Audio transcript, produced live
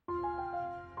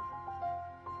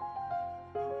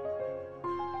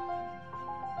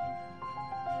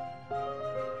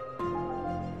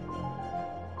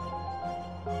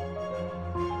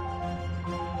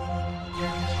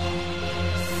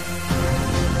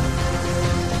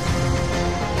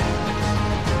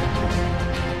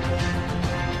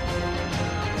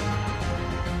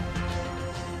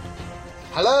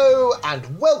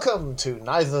and welcome to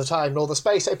Neither the Time Nor the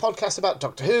Space, a podcast about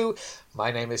Doctor Who. My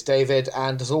name is David,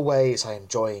 and as always, I am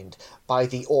joined by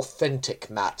the authentic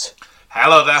Matt.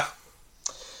 Hello there.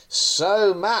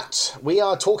 So, Matt, we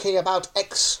are talking about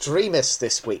Extremis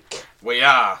this week. We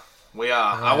are.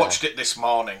 I watched it this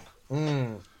morning.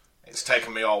 It's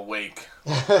taken me all week.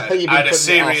 I had a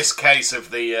serious case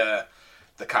of the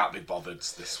can't be bothered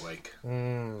this week.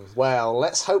 Well,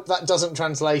 let's hope that doesn't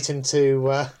translate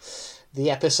into the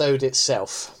episode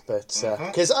itself. But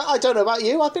because I don't know about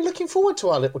you, I've been looking forward to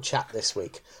our little chat this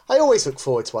week. I always look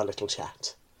forward to our little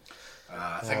chat.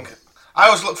 I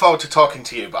always look forward to talking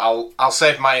to you, but I'll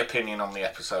save my opinion on the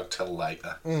episode till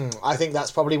later. I think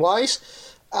that's probably wise.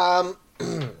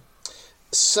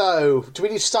 So, do we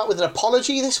need to start with an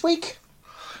apology this week?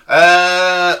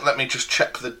 Let me just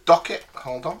check the docket.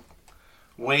 Hold on.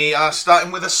 We are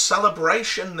starting with a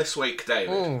celebration this week,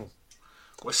 David.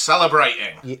 We're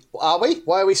celebrating. Are we?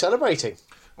 Why are we celebrating?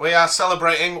 We are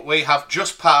celebrating. We have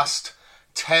just passed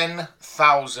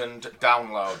 10,000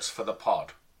 downloads for the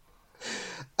pod.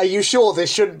 Are you sure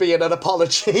this shouldn't be an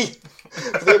apology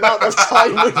for the amount of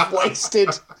time we've wasted?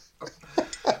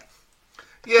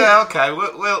 Yeah, okay.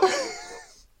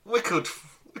 We could,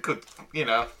 you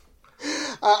know.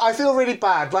 I feel really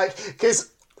bad,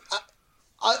 because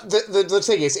the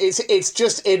thing is, it's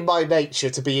just in my nature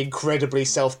to be incredibly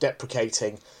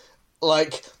self-deprecating.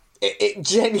 It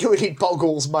genuinely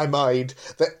boggles my mind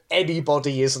that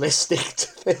anybody is listening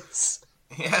to this.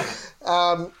 Yeah.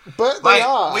 But they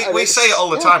are. We say it all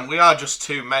the time. We are just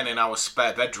two men in our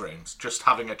spare bedrooms, just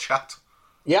having a chat.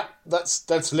 Yeah,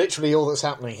 that's literally all that's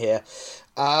happening here.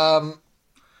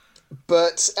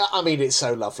 But, I mean, it's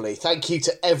so lovely. Thank you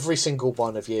to every single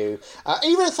one of you.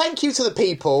 Even a thank you to the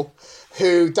people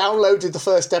who downloaded the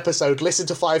first episode, listened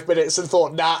to 5 minutes and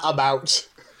thought, nah, I'm out.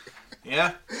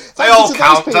 Yeah. They all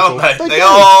count, don't they? They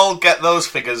all get those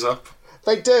figures up.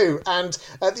 They do. And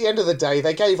at the end of the day,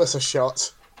 they gave us a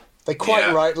shot. They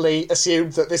quite rightly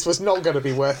assumed that this was not going to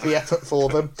be worth the effort for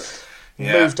them.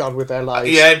 Moved on with their lives.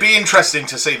 Yeah, it'd be interesting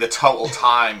to see the total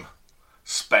time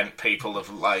spent people have,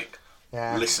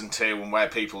 listened to and where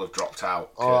people have dropped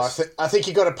out. Oh, I think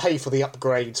you've got to pay for the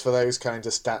upgrades for those kinds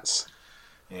of stats.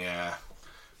 Yeah.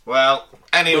 Well,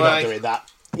 anyway. We're not doing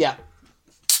that. Yeah.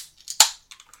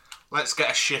 Let's get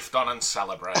a shift on and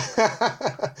celebrate.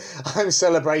 I'm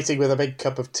celebrating with a big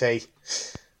cup of tea.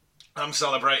 I'm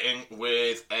celebrating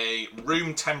with a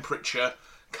room temperature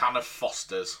can of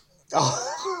Foster's.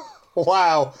 Oh,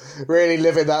 wow. Really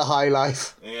living that high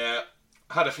life. Yeah.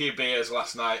 Had a few beers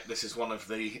last night. This is one of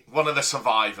the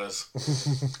survivors.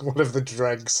 One of the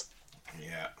dregs.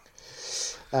 Yeah.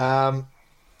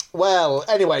 Well,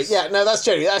 anyway, that's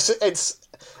genuine. It's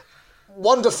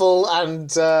wonderful and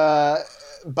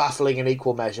baffling in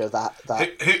equal measure. That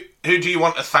Who do you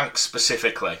want to thank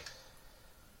specifically?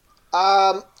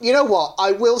 You know what?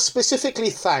 I will specifically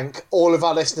thank all of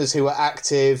our listeners who are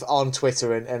active on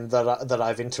Twitter and that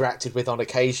I've interacted with on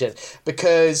occasion,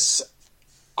 because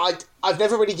I've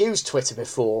never really used Twitter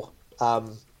before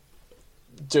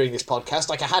doing this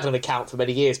podcast. I had an account for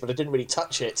many years, but I didn't really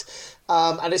touch it.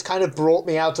 And it's kind of brought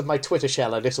me out of my Twitter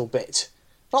shell a little bit.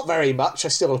 Not very much. I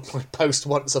still post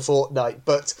once a fortnight,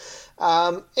 but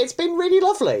it's been really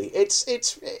lovely.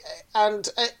 And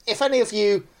if any of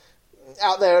you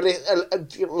out there are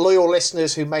loyal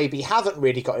listeners who maybe haven't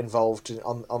really got involved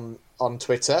on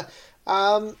Twitter,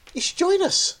 you should join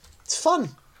us. It's fun.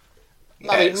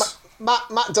 Yes. I mean,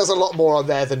 Matt does a lot more on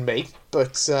there than me,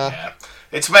 but yeah,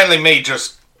 it's mainly me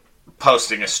just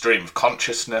posting a stream of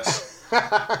consciousness.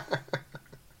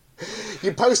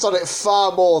 You post on it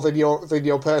far more than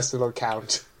your personal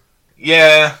account.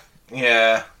 Yeah.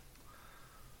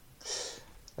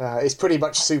 It's pretty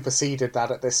much superseded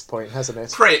that at this point, hasn't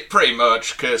it? Pretty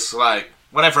much, because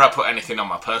whenever I put anything on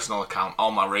my personal account, all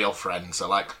my real friends are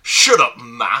like, "Shut up,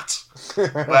 Matt."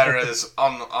 Whereas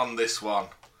on this one,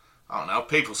 I don't know,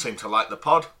 people seem to like the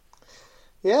pod.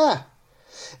 Yeah.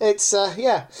 It's,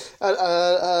 a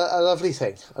lovely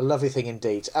thing. A lovely thing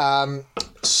indeed.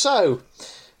 So,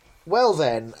 well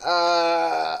then,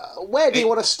 where do you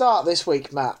want to start this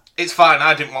week, Matt? It's fine,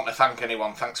 I didn't want to thank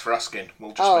anyone. Thanks for asking.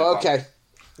 We'll just move on. Okay.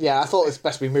 Yeah, I thought it's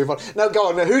best we move on. No, go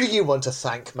on. Now, who do you want to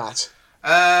thank, Matt?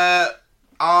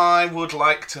 I would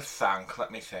like to thank,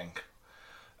 let me think.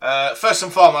 First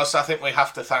and foremost, I think we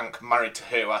have to thank Married to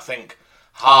Who. I think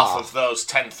half of those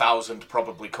 10,000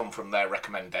 probably come from their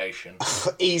recommendation.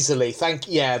 Easily.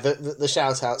 The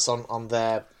shout-outs on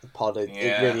their pod, it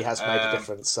really has made a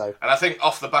difference. So, and I think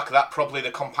off the back of that, probably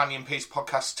the Companion Piece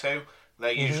podcast too.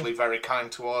 They're usually very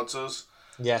kind towards us.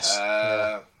 Yes.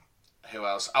 Who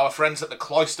else? Our friends at the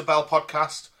Cloister Bell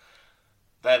podcast.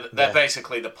 They're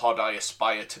basically the pod I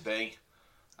aspire to be.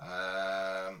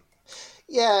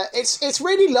 Yeah, it's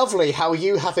really lovely how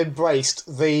you have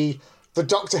embraced the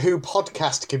Doctor Who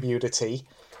podcast community,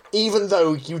 even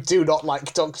though you do not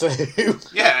like Doctor Who.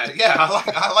 Yeah,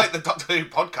 I like the Doctor Who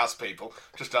podcast people,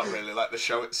 just don't really like the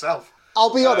show itself.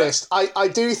 I'll be honest, I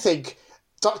do think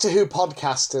Doctor Who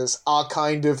podcasters are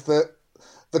kind of the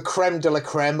creme de la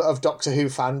creme of Doctor Who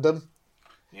fandom.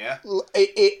 Yeah.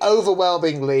 It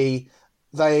overwhelmingly,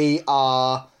 they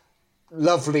are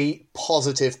lovely,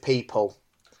 positive people.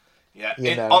 Yeah.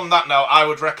 On that note, I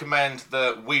would recommend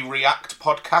the We React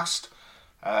podcast.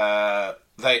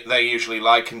 They usually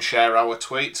like and share our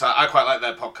tweets. I quite like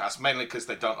their podcast, mainly because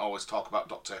they don't always talk about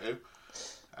Doctor Who.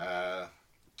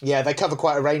 Yeah, they cover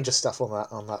quite a range of stuff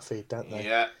on that feed, don't they?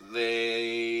 Yeah,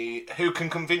 the Who Can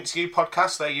Convince You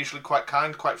podcast, they're usually quite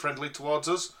kind, quite friendly towards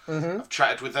us. Mm-hmm. I've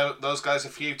chatted with those guys a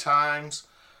few times.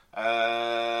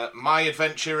 My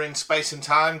Adventure in Space and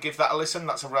Time, give that a listen.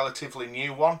 That's a relatively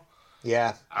new one.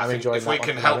 Yeah, I'm enjoying that. If we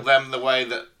can help them the way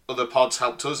that other pods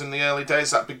helped us in the early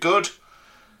days, that'd be good.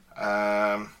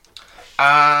 And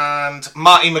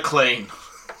Marty McLean.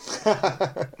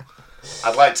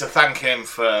 I'd like to thank him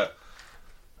for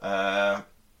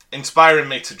inspiring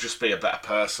me to just be a better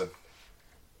person.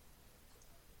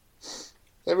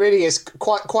 It really is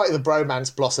quite the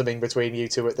bromance blossoming between you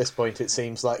two at this point, it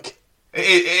seems like.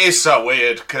 It is so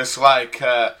weird, because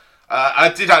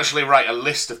I did actually write a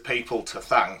list of people to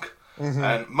thank,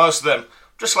 and most of them,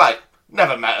 just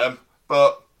never met them,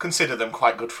 but consider them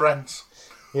quite good friends.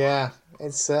 Yeah,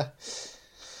 it's a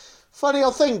funny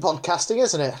old thing, podcasting,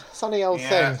 isn't it? Funny old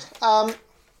thing.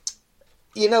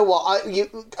 You know what?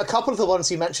 A couple of the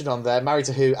ones you mentioned on there, Married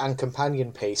to Who and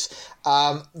Companion Piece,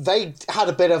 they had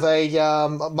a bit of a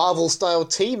Marvel-style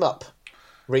team-up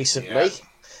recently.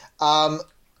 Yeah.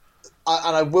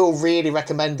 And I will really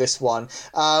recommend this one.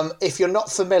 If you're not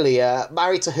familiar,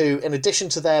 Married to Who, in addition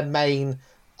to their main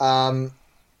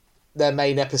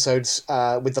episodes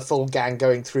with the full gang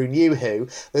going through New Who,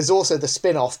 there's also the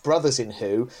spin-off Brothers in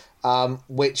Who,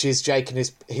 which is Jake and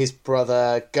his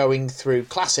brother going through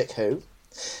Classic Who.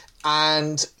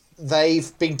 And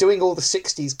they've been doing all the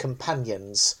 60s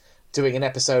companions, doing an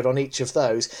episode on each of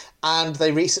those. And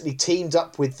they recently teamed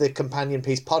up with the Companion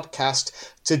Piece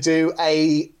podcast to do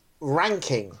a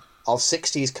ranking of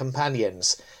 60s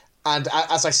companions. And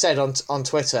as I said on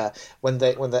Twitter,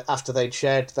 after they'd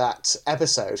shared that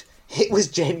episode, it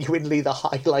was genuinely the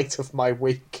highlight of my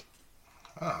week.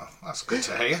 Oh, that's good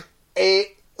to hear.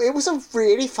 It was a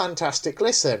really fantastic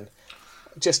listen.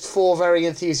 Just four very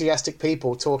enthusiastic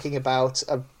people talking about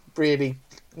a really,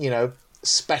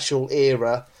 special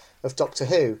era of Doctor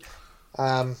Who.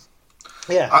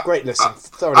 Great listen.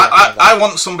 I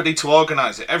want somebody to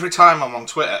organise it. Every time I'm on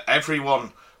Twitter,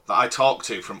 everyone that I talk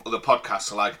to from other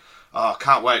podcasts are like, "Oh,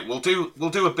 can't wait. We'll do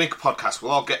a big podcast.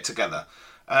 We'll all get together."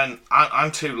 And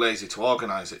I'm too lazy to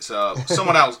organise it. So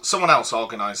someone else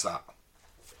organise that.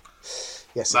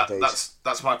 Yes, indeed.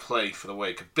 That's my plea for the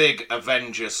week. A big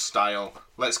Avengers style.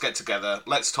 Let's get together.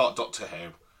 Let's talk Doctor Who.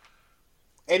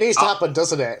 It needs to happen,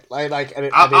 doesn't it?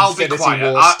 I'll be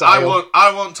quiet.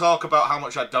 I won't talk about how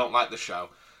much I don't like the show.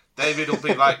 David will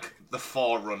be like the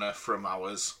forerunner from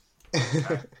ours.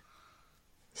 Okay.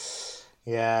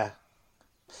 Yeah.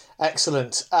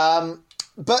 Excellent.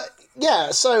 But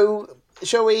yeah, so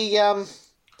shall we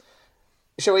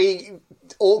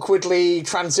awkwardly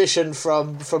transition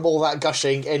from all that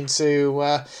gushing into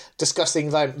discussing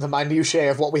the minutiae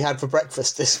of what we had for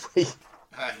breakfast this week?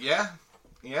 Yeah.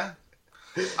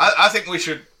 I think we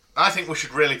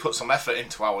should really put some effort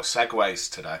into our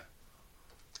segues today.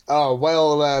 Oh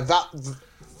well,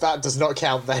 that does not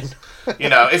count then.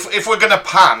 If we're going to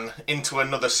pan into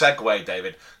another segue,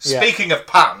 David. Speaking of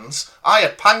pans, I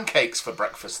had pancakes for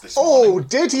breakfast this morning. Oh,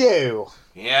 did you?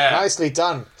 Yeah. Nicely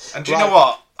done. And do you know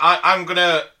what?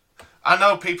 I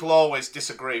know people always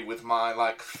disagree with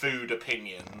my food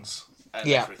opinions and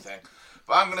everything,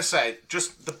 but I'm going to say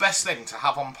just the best thing to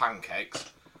have on pancakes: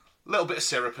 a little bit of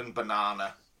syrup and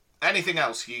banana. Anything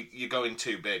else, you're going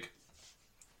too big.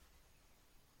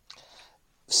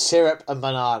 Syrup and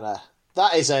banana.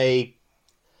 That is a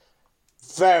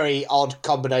very odd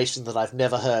combination that I've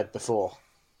never heard before.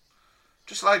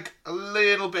 Just a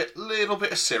little bit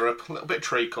of syrup, a little bit of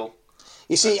treacle.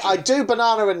 You see, I do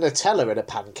banana and Nutella in a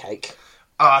pancake.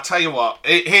 I'll tell you what,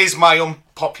 here's my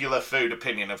unpopular food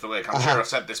opinion of the week. I'm sure I've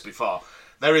said this before.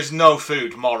 There is no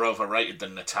food more overrated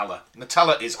than Nutella.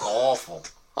 Nutella is awful.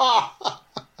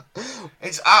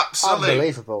 It's absolutely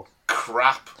unbelievable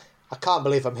crap. I can't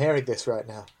believe I'm hearing this right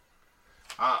now.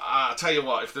 I'll tell you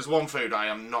what, if there's one food I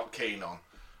am not keen on,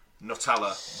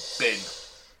 Nutella, bin.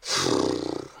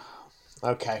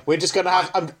 Okay, we're just gonna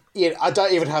have. I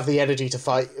don't even have the energy to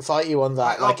fight you on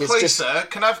that. Right, please, sir,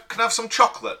 can I have some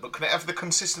chocolate, but can it have the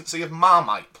consistency of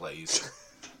Marmite, please?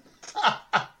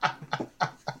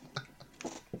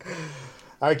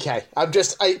 Okay, I'm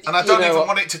just. And I don't even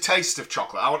want it to taste of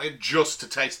chocolate. I want it just to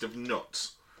taste of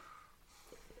nuts.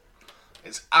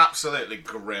 It's absolutely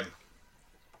grim.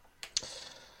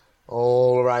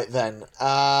 All right then.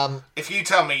 If you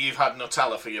tell me you've had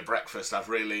Nutella for your breakfast, I've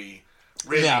really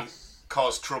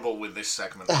caused trouble with this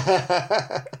segment.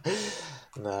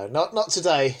 No, not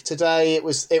today. Today it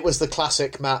was the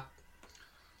classic, Matt.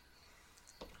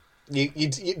 You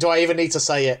do I even need to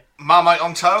say it? Marmite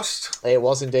on toast? It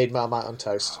was indeed Marmite on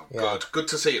toast. Oh, yeah. Good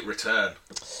to see it return.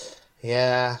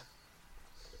 Yeah.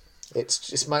 It's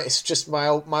just my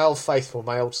old faithful,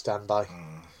 my old standby.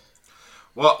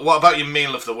 What about your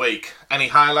meal of the week? Any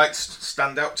highlights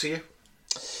stand out to you?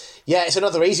 Yeah, it's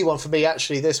another easy one for me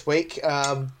actually this week.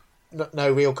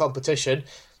 No real competition.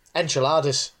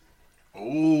 Enchiladas.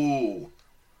 Ooh.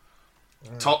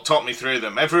 Talk me through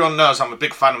them. Everyone knows I'm a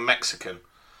big fan of Mexican.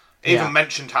 Even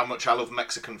mentioned how much I love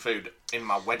Mexican food in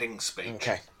my wedding speech.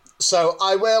 Okay. So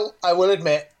I will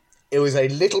admit it was a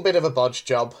little bit of a bodge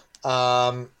job.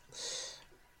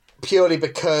 Purely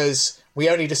because we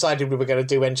only decided we were going to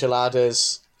do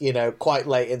enchiladas, quite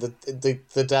late in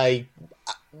the day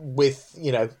with,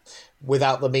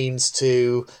 without the means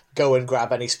to go and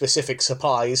grab any specific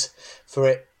supplies for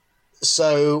it.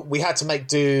 So we had to make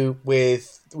do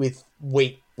with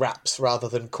wheat wraps rather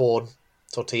than corn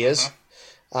tortillas.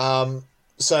 Mm-hmm.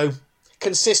 So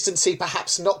consistency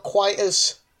perhaps not quite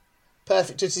as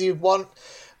perfect as you'd want,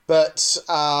 but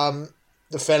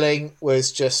the filling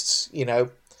was just,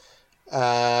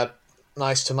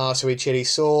 nice tomatoey chili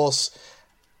sauce,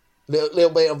 little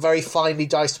bit of very finely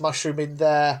diced mushroom in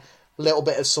there, a little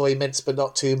bit of soy mince, but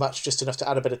not too much, just enough to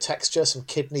add a bit of texture, some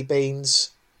kidney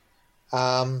beans.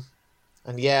 And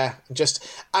I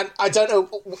don't know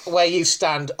where you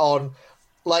stand on,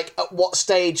 like, at what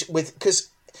stage because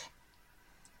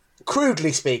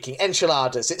crudely speaking,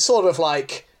 enchiladas, it's sort of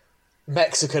like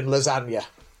Mexican lasagna.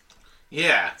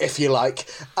 Yeah. If you like.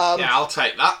 I'll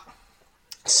take that.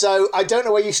 So I don't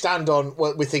know where you stand on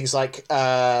with things like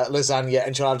lasagna,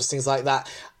 enchiladas, things like that.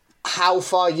 How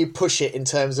far you push it in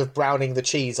terms of browning the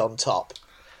cheese on top.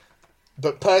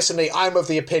 But personally, I'm of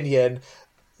the opinion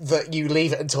that you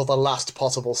leave it until the last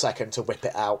possible second to whip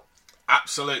it out.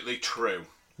 Absolutely true.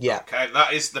 Yeah. Okay,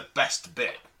 that is the best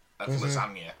bit of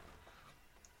lasagna.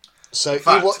 So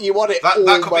fact, you want it that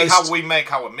almost... could be how we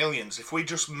make our millions. If we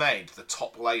just made the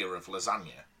top layer of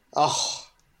lasagna. Oh,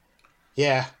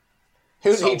 yeah.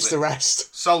 Who needs the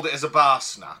rest? Sold it as a bar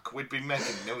snack. We'd be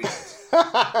making millions.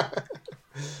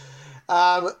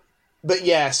 But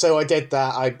yeah, so I did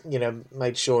that. I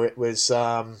made sure it was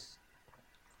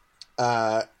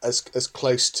as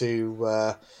close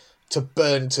to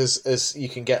burnt as you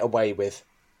can get away with,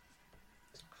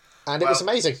 and it was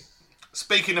amazing.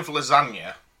 Speaking of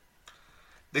lasagna,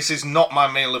 this is not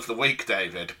my meal of the week,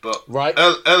 David. But right.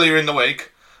 Earlier in the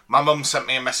week, my mum sent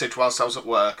me a message whilst I was at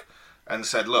work and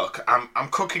said, "Look, I'm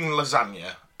cooking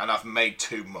lasagna and I've made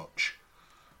too much.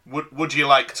 Would you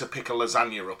like to pick a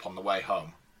lasagna up on the way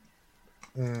home?"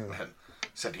 I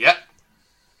said, "Yeah."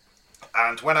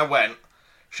 And when I went,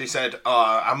 she said,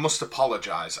 "Oh, I must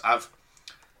apologise. I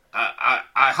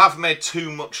have made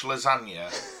too much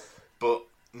lasagna, but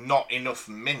not enough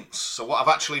mince. So what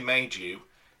I've actually made you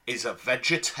is a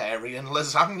vegetarian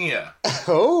lasagna."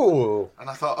 Oh. And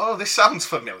I thought, oh, this sounds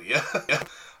familiar.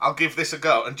 I'll give this a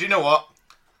go. And do you know what?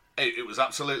 It was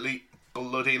absolutely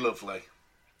bloody lovely.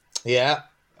 Yeah.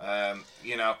 I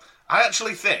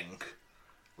actually think,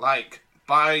 like,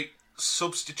 by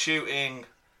substituting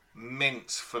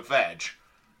mince for veg,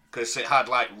 because it had,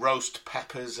 like, roast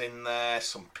peppers in there,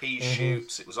 some pea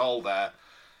shoots, it was all there.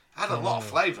 It had a lot of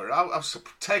flavour. I was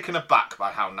taken aback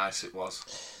by how nice it was.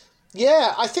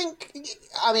 Yeah, I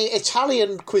mean,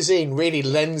 Italian cuisine really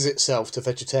lends itself to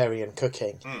vegetarian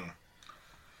cooking.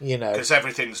 Because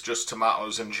everything's just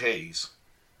tomatoes and cheese.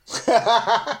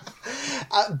 But,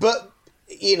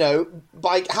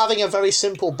 by having a very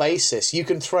simple basis, you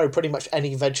can throw pretty much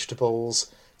any vegetables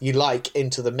you like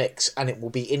into the mix, and it will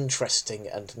be interesting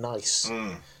and nice.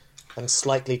 And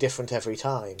slightly different every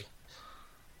time.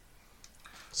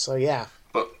 So, yeah.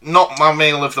 But not my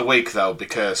meal of the week, though,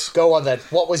 because... Go on, then.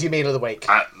 What was your meal of the week?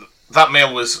 That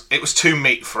meal was too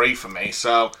meat-free for me.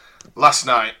 So, last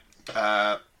night,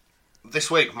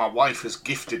 this week, my wife has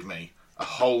gifted me a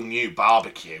whole new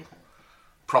barbecue.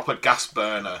 Proper gas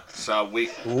burner. So, we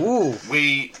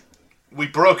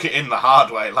broke it in the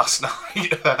hard way last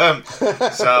night.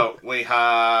 So, we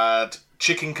had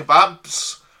chicken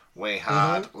kebabs We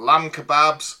had lamb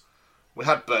kebabs. We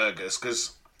had burgers,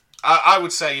 because I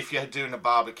would say if you're doing a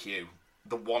barbecue,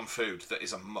 the one food that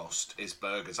is a must is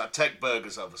burgers. I'd take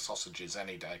burgers over sausages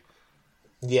any day.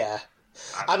 Yeah.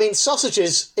 I mean,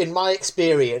 sausages, in my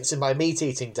experience, in my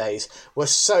meat-eating days, were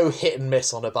so hit and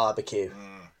miss on a barbecue.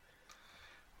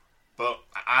 But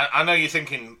I know you're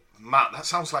thinking, Matt, that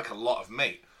sounds like a lot of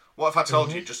meat. What if I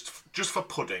told you, just for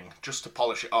pudding, just to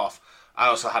polish it off, I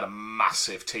also had a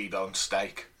massive T-bone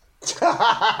steak.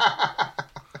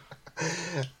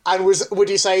 And would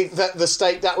you say that the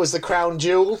steak, that was the crown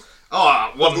jewel?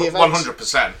 Oh,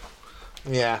 100%.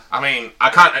 Yeah. I mean, I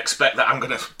can't expect that I'm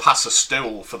going to pass a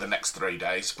stool for the next 3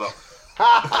 days, but...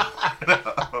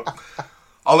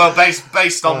 Although,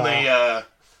 based on the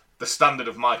standard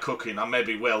of my cooking, I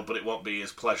maybe will, but it won't be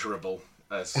as pleasurable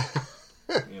as,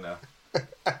 you know...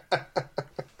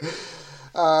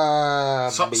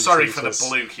 sorry for the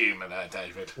blue humour there,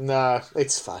 David. No,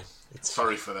 it's fine.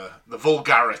 Sorry for the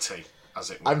vulgarity, as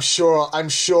it were. I'm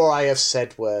sure I have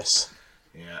said worse.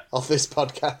 Yeah. Of this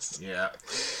podcast. Yeah.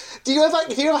 Do you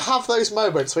ever have those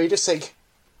moments where you just think,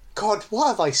 God, what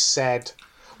have I said?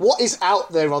 What is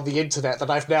out there on the internet that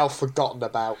I've now forgotten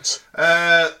about?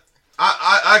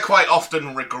 I quite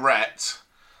often regret.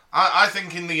 I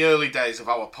think in the early days of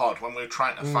our pod, when we were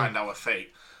trying to find our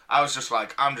feet, I was just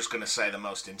like, I'm just going to say the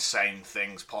most insane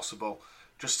things possible,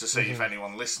 just to see if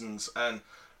anyone listens. And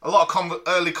a lot of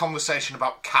early conversation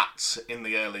about cats in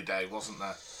the early day, wasn't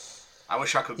there? I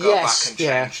wish I could go back and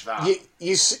change that.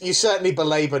 You certainly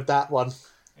belaboured that one.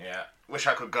 Yeah, wish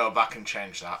I could go back and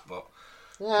change that, but...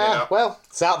 Yeah, well,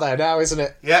 it's out there now, isn't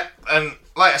it? Yeah, and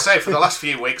like I say, for the last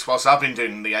few weeks, whilst I've been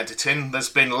doing the editing, there's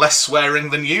been less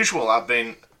swearing than usual. I've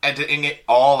been editing it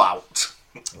all out.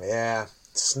 Yeah,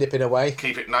 snipping away.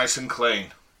 Keep it nice and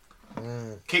clean.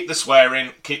 Keep the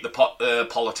swearing, keep the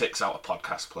politics out of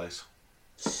podcasts, please.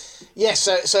 Yes,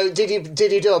 so did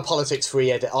you do a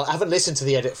politics-free edit? I haven't listened to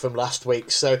the edit from last week,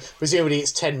 so presumably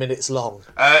it's 10 minutes long.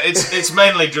 It's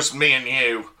mainly just me and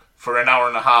you for an hour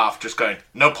and a half, just going,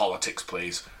 no politics,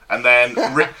 please. And then,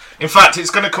 in fact,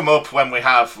 it's going to come up when we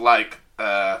have like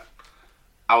our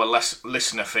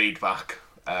listener feedback.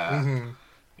 You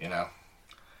know,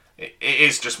 it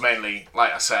is just mainly,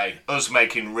 like I say, us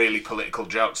making really political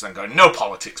jokes, then going, no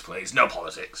politics, please, no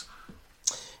politics.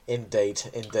 Indeed.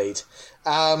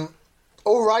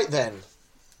 All right then.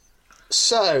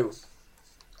 So,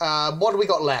 what have we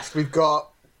got left? We've got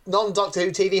non-Doctor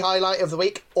Who TV highlight of the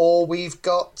week, or we've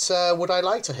got Would I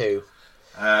Lie to Who?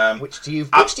 Which do you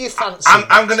fancy?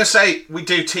 I'm going to say we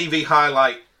do TV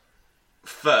highlight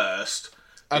first.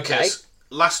 Okay.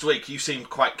 Last week you seemed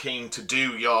quite keen to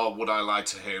do your Would I Lie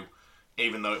to Who,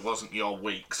 even though it wasn't your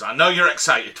week. So I know you're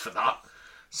excited for that.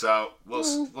 So we'll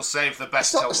save the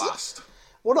best till last.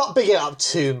 We'll not big it up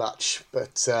too much,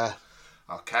 but...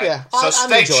 okay. Yeah, so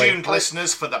stay tuned,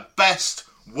 listeners, for the best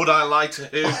Would I Lie to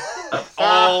Who of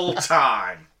all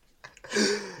time.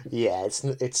 Yeah,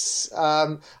 it's.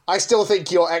 I still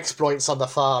think your exploits on the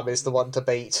farm is the one to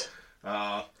beat.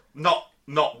 Not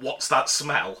What's That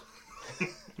Smell?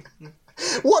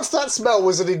 What's That Smell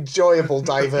was an enjoyable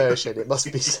diversion, it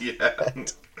must be said. Yeah.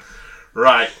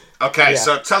 Right. Okay,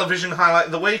 so television highlight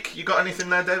of the week. You got anything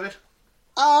there, David?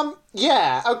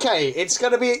 Yeah, okay. It's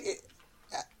going to be...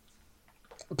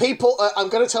 People... I'm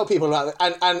going to tell people about it,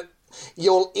 and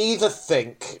you'll either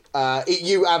think...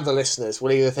 you and the listeners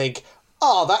will either think,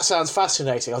 oh, that sounds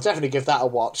fascinating, I'll definitely give that a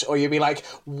watch, or you'll be like,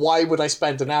 why would I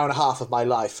spend an hour and a half of my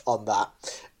life on that?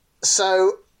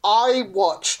 So, I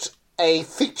watched a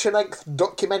feature-length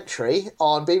documentary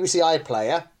on BBC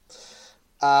iPlayer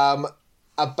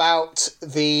about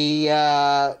the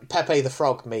Pepe the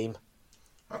Frog meme.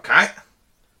 Okay.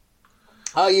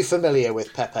 Are you familiar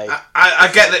with Pepe? I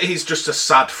get that he's just a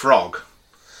sad frog.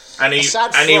 And he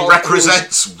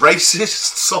represents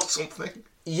racists or something.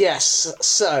 Yes,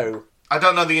 so... I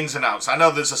don't know the ins and outs. I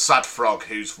know there's a sad frog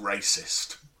who's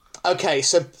racist. Okay,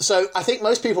 so I think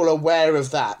most people are aware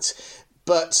of that.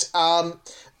 But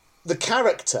the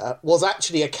character was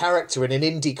actually a character in an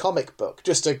indie comic book.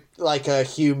 Just a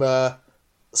humour,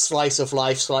 slice of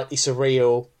life, slightly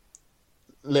surreal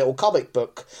little comic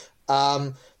book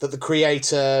that the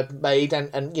creator made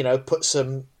and put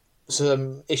some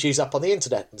issues up on the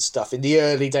internet and stuff in the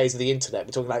early days of the internet.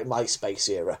 We're talking like MySpace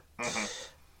era.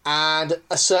 And at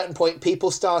a certain point, people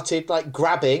started like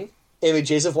grabbing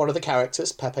images of one of the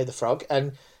characters, Pepe the Frog,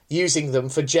 and using them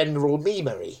for general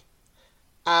memery.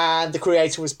 And the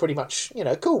creator was pretty much,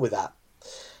 cool with that.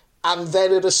 And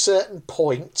then at a certain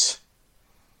point,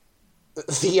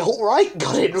 the alt-right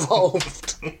got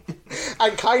involved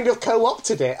and kind of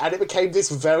co-opted it, and it became this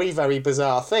very, very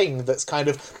bizarre thing that's kind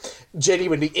of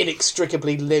genuinely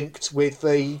inextricably linked with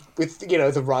the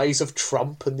rise of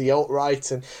Trump and the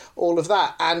alt-right and all of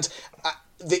that. And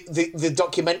the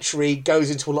documentary goes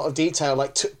into a lot of detail,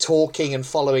 like talking and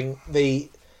following the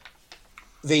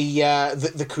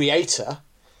creator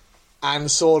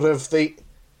and sort of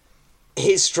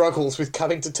his struggles with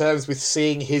coming to terms with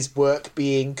seeing his work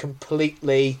being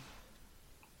completely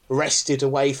wrested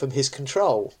away from his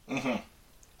control. Mm-hmm.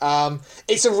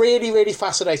 It's a really, really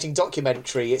fascinating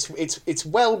documentary. It's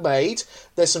well made.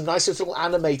 There's some nice little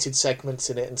animated segments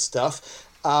in it and stuff.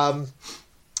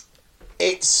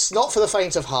 It's not for the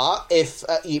faint of heart,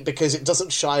 because it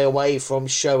doesn't shy away from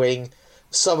showing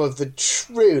some of the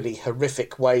truly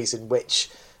horrific ways in which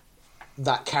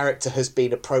that character has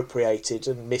been appropriated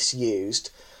and misused.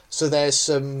 So there's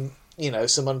some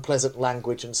unpleasant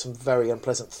language and some very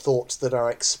unpleasant thoughts that are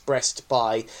expressed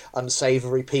by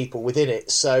unsavoury people within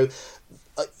it. So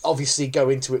obviously go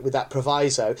into it with that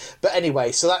proviso. But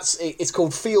anyway, so it's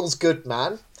called Feels Good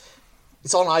Man.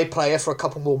 It's on iPlayer for a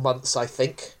couple more months, I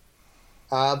think.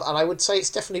 And I would say it's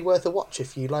definitely worth a watch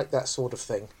if you like that sort of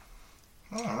thing.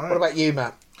 All right. What about you,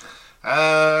 Matt?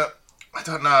 I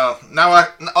don't know. Now,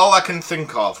 all I can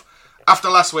think of, after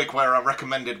last week where I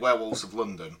recommended Werewolves of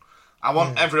London, I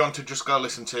want everyone to just go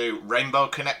listen to Rainbow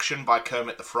Connection by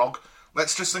Kermit the Frog.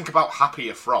 Let's just think about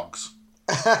happier frogs.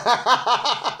 Or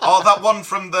that one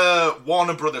from the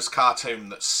Warner Brothers cartoon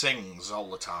that sings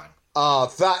all the time.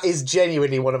 That is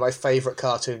genuinely one of my favourite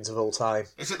cartoons of all time.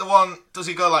 Is it the one, does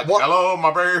he go like, hello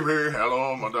my baby,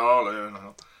 hello my darling?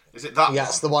 Is it that one? Yeah,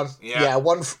 it's the one. Yeah,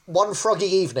 one Froggy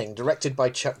Evening, directed by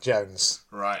Chuck Jones.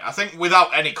 Right, I think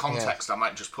without any context, I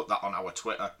might just put that on our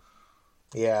Twitter.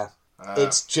 Yeah,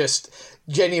 it's just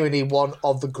genuinely one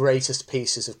of the greatest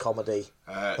pieces of comedy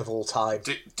of all time.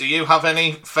 Do you have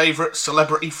any favourite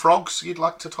celebrity frogs you'd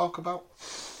like to talk about?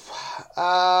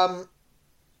 I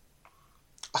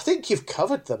think you've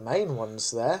covered the main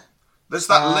ones there. There's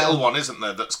that little one, isn't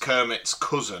there, that's Kermit's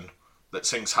cousin that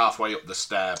sings halfway up the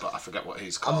stair, but I forget what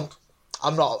he's called.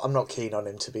 I'm not keen on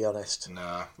him, to be honest.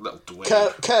 No, little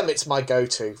dweeb. Kermit's my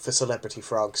go-to for celebrity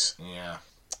frogs. Yeah.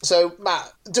 So,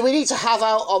 Matt, do we need to have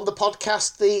out on the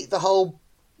podcast the whole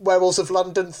Werewolves of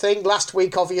London thing? Last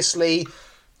week, obviously,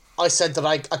 I said that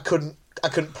I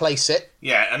couldn't place it.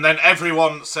 Yeah, and then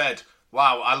everyone said,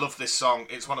 wow, I love this song,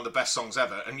 it's one of the best songs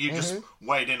ever, and you just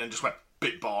weighed in and just went,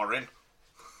 bit boring.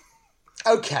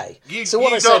 Okay. You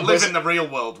don't live in the real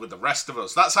world with the rest of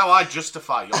us. That's how I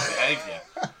justify your behaviour.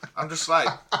 I'm just like,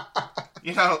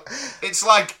 it's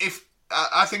like if,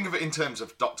 I think of it in terms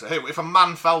of Doctor Who, if a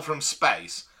man fell from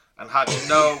space and had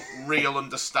no real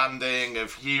understanding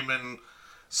of human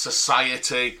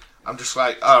society, I'm just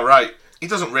like, oh, right, he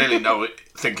doesn't really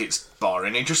think it's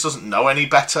boring, he just doesn't know any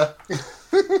better.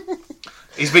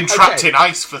 He's been trapped in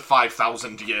ice for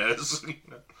 5,000 years.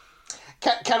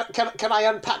 Can I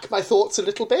unpack my thoughts a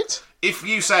little bit? If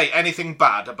you say anything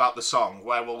bad about the song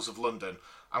Werewolves of London,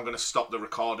 I'm going to stop the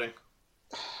recording.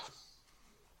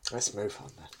 Let's move on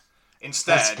then.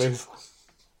 Instead,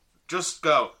 just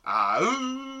go,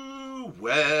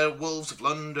 Werewolves of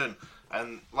London,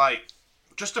 and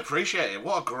just appreciate it.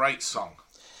 What a great song.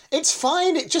 It's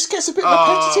fine. It just gets a bit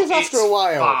repetitive after a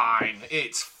while.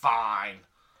 It's fine.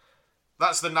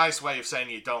 That's the nice way of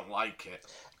saying you don't like it.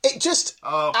 It just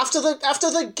after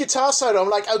the guitar solo,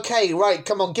 I'm like, okay, right,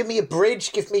 come on, give me a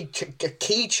bridge, give me a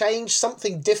key change,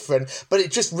 something different. But it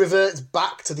just reverts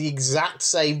back to the exact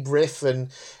same riff,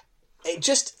 and it's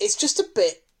just a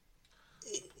bit,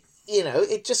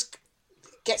 it just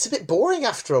gets a bit boring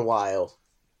after a while.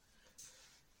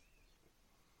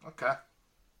 Okay,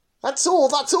 that's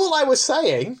all I was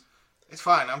saying. It's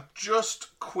fine. I'm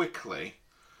just quickly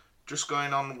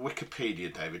going on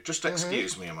Wikipedia, David. Just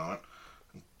excuse me a moment.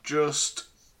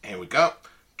 Here we go.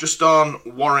 Just on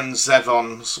Warren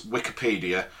Zevon's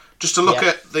Wikipedia, just to look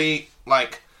at the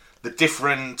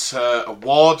different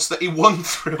awards that he won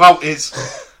throughout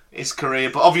his career.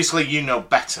 But obviously, you know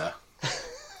better.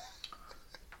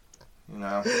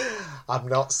 I'm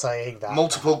not saying that.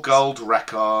 Multiple gold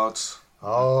records.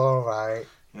 All right.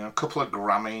 A couple of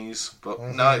Grammys, but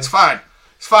no, it's fine.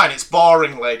 It's fine. It's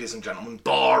boring, ladies and gentlemen.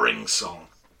 Boring song.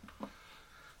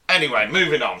 Anyway,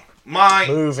 moving on. My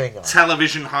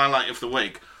television highlight of the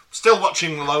week. Still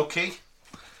watching Loki.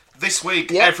 This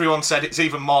week, everyone said it's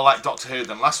even more like Doctor Who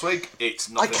than last week. It's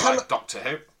nothing like Doctor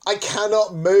Who. I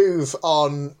cannot move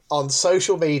on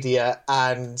social media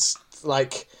and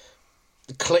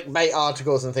clickbait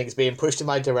articles and things being pushed in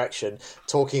my direction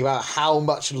talking about how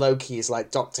much Loki is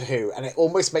like Doctor Who, and it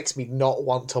almost makes me not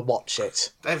want to watch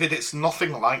it. David, it's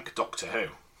nothing like Doctor Who.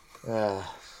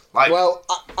 Well,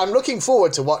 I'm looking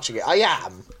forward to watching it. I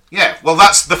am. Yeah, well,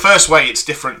 that's the first way it's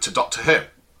different to Doctor Who.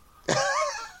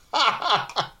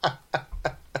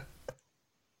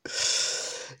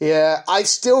 Yeah, I've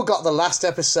still got the last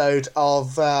episode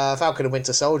of Falcon and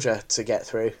Winter Soldier to get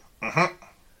through. Mm-hmm.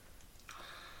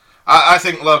 I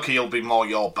think Loki will be more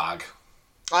your bag.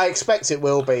 I expect it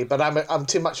will be, but I'm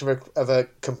too much of a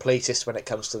completist when it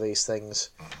comes to these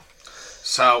things.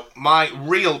 So, my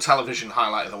real television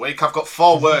highlight of the week, I've got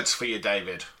 4 words for you,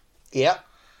 David. Yep.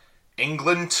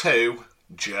 England 2,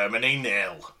 Germany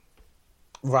 0.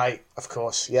 Right, of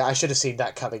course. Yeah, I should have seen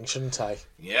that coming, shouldn't I?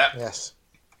 Yeah. Yes.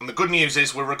 And the good news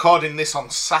is we're recording this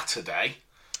on Saturday.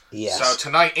 Yes. So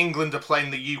tonight England are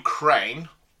playing the Ukraine.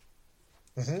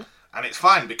 Mm-hmm. And it's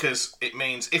fine because it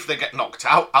means if they get knocked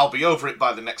out, I'll be over it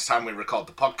by the next time we record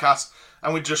the podcast.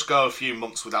 And we just go a few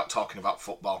months without talking about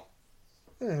football.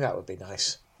 That would be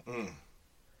nice.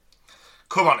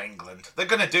 Come on, England. They're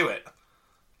going to do it.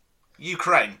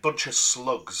 Ukraine, bunch of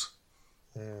slugs.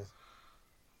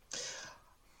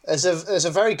 There's a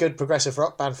very good progressive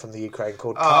rock band from the Ukraine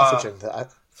called Carthagin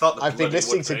that I've been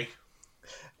listening to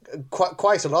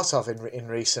quite a lot of in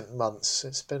recent months.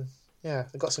 It's been,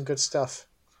 they've got some good stuff.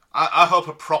 I hope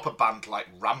a proper band like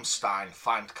Rammstein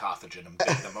find Carthagin and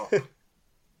beat them up.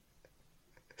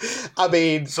 I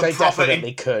mean, they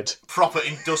definitely could. Proper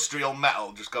industrial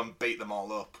metal, just go and beat them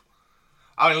all up.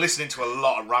 I've been listening to a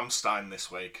lot of Rammstein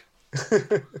this week.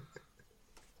 And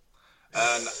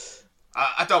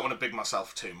I don't want to big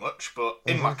myself too much, but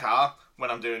in my car,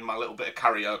 when I'm doing my little bit of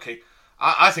karaoke,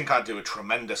 I think I'd do a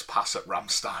tremendous pass at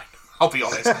Rammstein. I'll be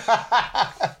honest.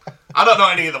 I don't know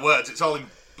any of the words. It's all in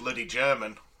bloody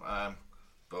German.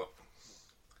 But,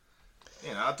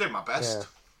 I'll do my best.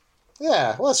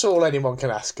 Yeah, well, that's all anyone can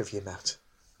ask of you, Matt.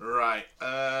 Right.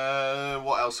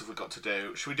 What else have we got to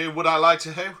do? Should we do Would I Lie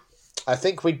to Who? I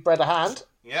think we'd bread a hand.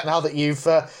 Yeah. Now that you've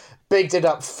bigged it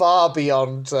up far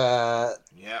beyond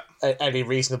any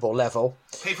reasonable level.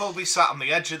 People will be sat on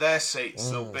the edge of their seats.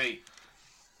 There'll be,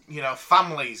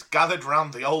 families gathered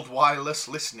round the old wireless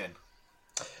listening.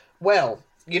 Well,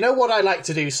 you know what I like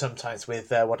to do sometimes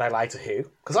with What I Lie to Who?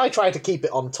 Because I try to keep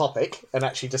it on topic and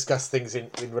actually discuss things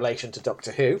in relation to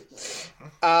Doctor Who.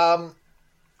 I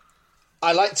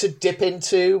like to dip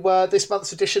into this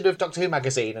month's edition of Doctor Who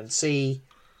magazine and see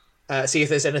if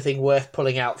there's anything worth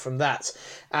pulling out from that.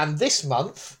 And this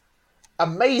month,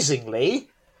 amazingly,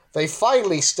 they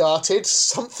finally started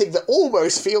something that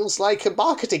almost feels like a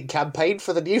marketing campaign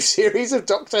for the new series of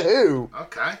Doctor Who.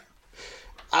 Okay.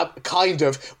 Kind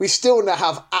of. We still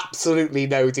have absolutely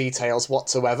no details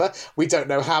whatsoever. We don't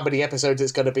know how many episodes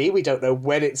it's going to be. We don't know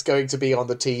when it's going to be on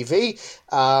the TV.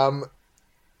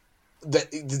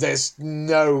 There's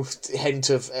no hint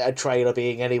of a trailer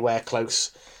being anywhere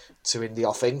close to in the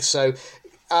offing. So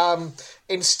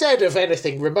instead of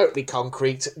anything remotely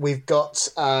concrete, we've got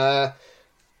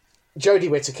Jodie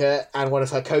Whittaker and one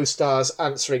of her co-stars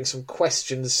answering some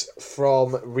questions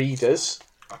from readers.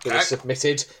 Okay. That are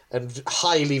submitted and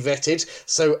highly vetted,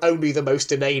 so only the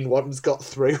most inane ones got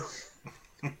through.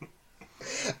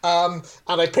 And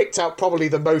I picked out probably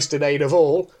the most inane of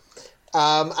all.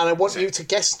 And I want you to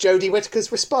guess Jodie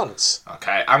Whittaker's response.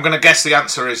 Okay, I'm going to guess the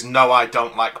answer is no, I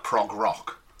don't like prog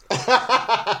rock.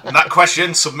 And that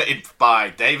question submitted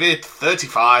by David,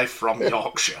 35, from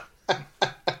Yorkshire.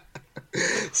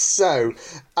 So,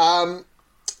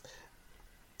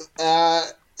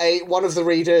 one of the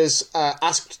readers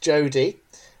asked Jodie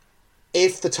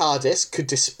if the TARDIS could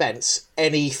dispense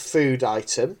any food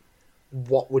item,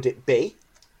 what would it be?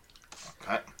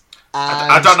 Okay.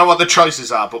 I don't know what the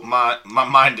choices are, but my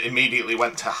mind immediately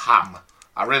went to ham.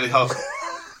 I really hope.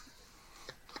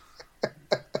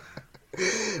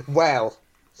 Well,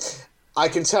 I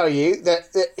can tell you that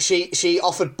she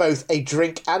offered both a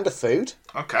drink and a food.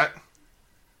 Okay.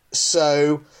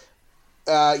 So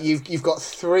you've got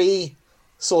 3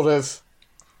 sort of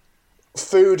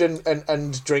food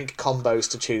and drink combos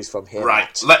to choose from here.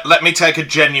 Right. Let me take a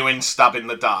genuine stab in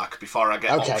the dark before I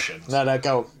get options. No,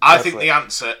 go. I think the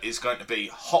answer is going to be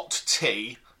hot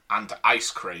tea and ice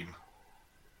cream.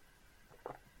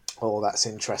 Oh, that's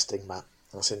interesting, Matt.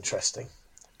 That's interesting.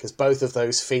 Because both of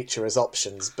those feature as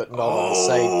options, but not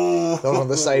on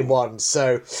the same one.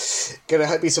 So, going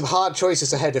to be some hard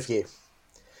choices ahead of you.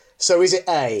 So, is it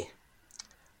A,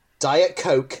 Diet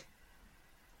Coke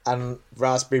and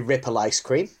raspberry ripple ice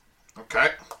cream? Okay.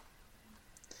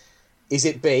 Is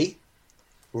it B,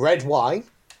 red wine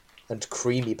and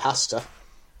creamy pasta?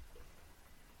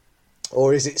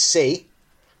 Or is it C,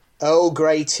 Earl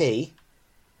Grey tea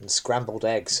and scrambled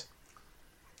eggs?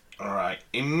 All right.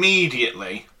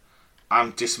 Immediately,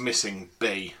 I'm dismissing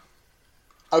B.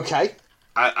 Okay.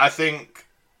 I think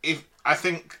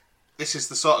this is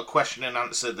the sort of question and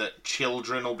answer that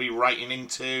children will be writing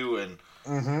into and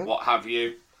what have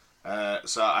you.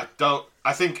 So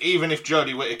I think even if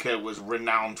Jodie Whittaker was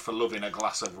renowned for loving a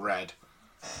glass of red,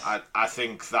 I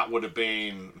think that would have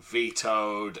been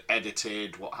vetoed,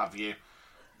 edited, what have you.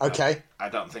 Okay. I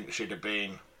don't think she'd have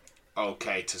been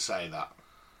okay to say that.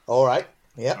 All right.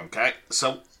 Yeah. Okay.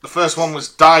 So the first one was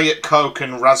Diet Coke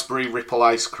and Raspberry Ripple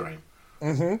ice cream.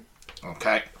 Mm-hmm.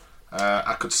 Okay.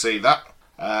 I could see that.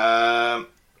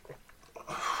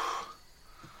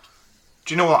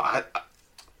 Do you know what?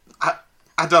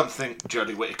 I don't think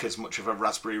Jodie Whittaker's much of a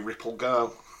Raspberry Ripple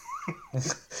girl.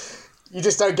 You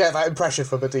just don't get that impression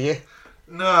from her, do you?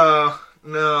 No.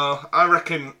 I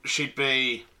reckon she'd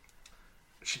be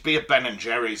a Ben and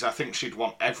Jerry's. I think she'd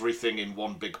want everything in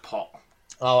one big pot.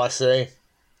 Oh, I see.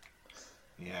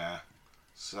 Yeah.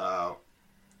 So,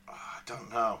 I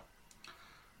don't know.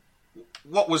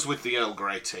 What was with the Earl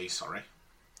Grey tea, sorry?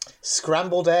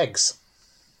 Scrambled eggs.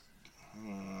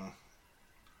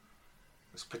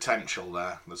 There's potential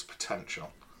there. There's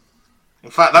potential. In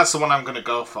fact, that's the one I'm going to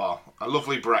go for. A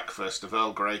lovely breakfast of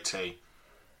Earl Grey tea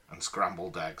and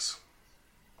scrambled eggs.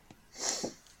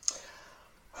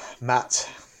 Matt,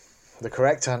 the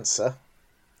correct answer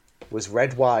was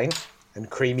red wine and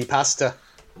creamy pasta.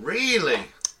 Really?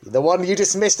 The one you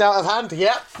dismissed out of hand?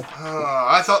 Yep. Oh,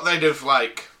 I thought they'd have,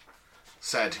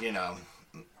 said,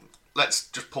 let's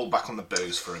just pull back on the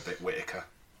booze for a bit, Whittaker.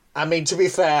 I mean, to be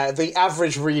fair, the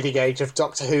average reading age of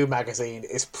Doctor Who magazine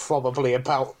is probably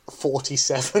about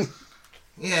 47.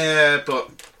 Yeah, but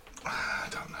I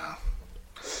don't know.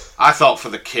 I thought for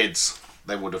the kids,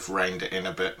 they would have reined it in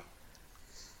a bit.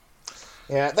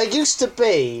 Yeah, there used to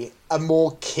be a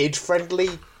more kid-friendly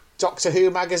Doctor Who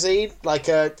magazine,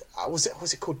 was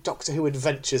it called Doctor Who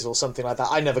Adventures or something like that?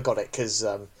 I never got it because,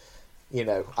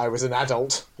 I was an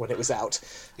adult when it was out.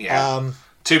 Yeah.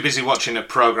 Too busy watching a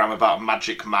programme about a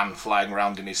magic man flying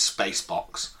around in his space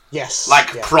box. Yes.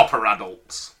 Proper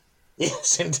adults.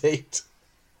 Yes, indeed.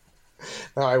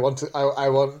 No, I want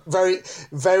very,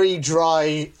 very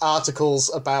dry articles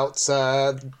about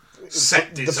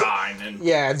set design and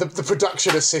the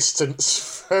production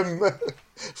assistants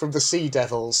from the Sea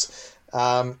Devils.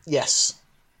 Yes,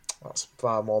 that's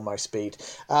far more my speed.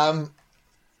 But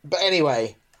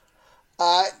anyway,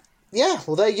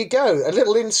 well, there you go. A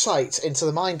little insight into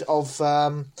the mind of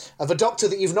a doctor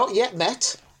that you've not yet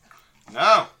met.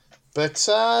 No. But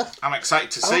I'm excited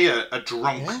to see a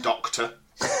drunk doctor.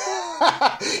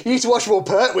 You need to watch more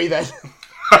Pertwee then.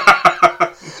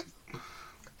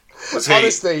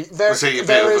 Honestly, was he a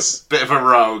bit of a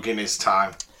rogue in his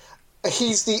time?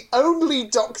 He's the only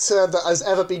doctor that has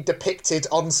ever been depicted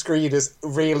on screen as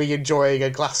really enjoying a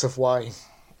glass of wine.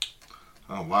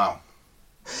 Oh wow!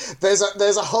 There's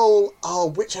a whole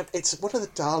it's one of the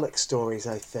Dalek stories,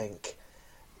 I think,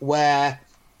 where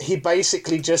he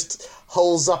basically just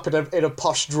holes up in a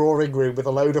posh drawing room with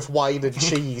a load of wine and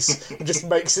cheese and just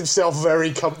makes himself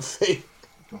very comfy.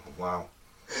 Oh, wow.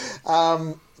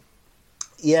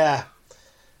 Yeah.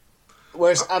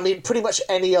 Whereas, I mean, pretty much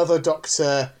any other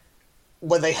doctor,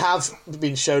 when they have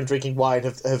been shown drinking wine,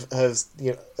 have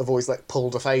always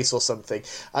pulled a face or something.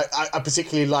 I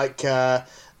particularly like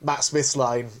Matt Smith's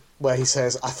line where he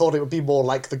says, "I thought it would be more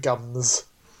like the gums."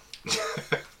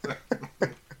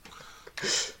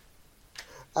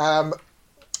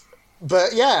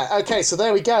 But yeah, okay, so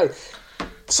there we go.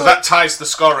 So that ties the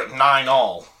score at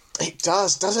 9-all. It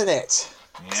does, doesn't it?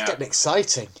 Yeah. It's getting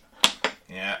exciting.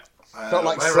 Yeah. Not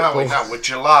like where football. are we now? We're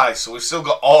July, so we've still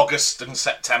got August and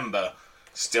September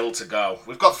still to go.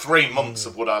 We've got 3 months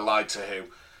of Would I Lie to Who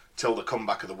till the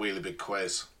comeback of the Wheelie Big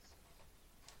Quiz.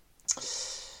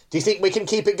 Do you think we can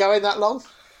keep it going that long?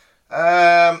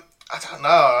 I don't know.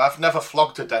 I've never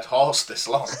flogged a dead horse this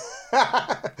long.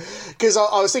 Because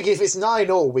I was thinking if it's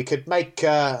 9-all, we could make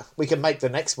the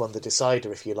next one the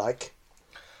decider, if you like.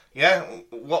 Yeah.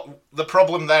 What the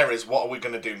problem there is? What are we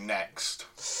going to do next?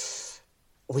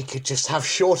 We could just have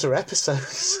shorter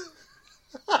episodes.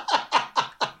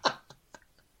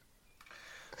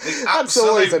 The That's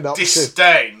always an absolute option.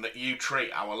 disdain that you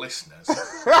treat our listeners.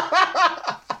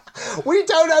 We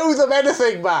don't owe them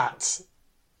anything, Matt.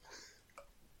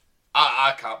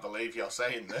 I can't believe you're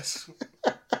saying this.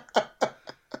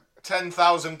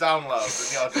 10,000 downloads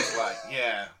and you're just like,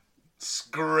 yeah,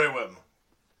 screw them.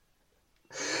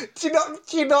 Do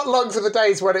you not long for the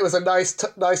days when it was a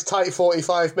nice tight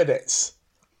 45 minutes?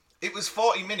 It was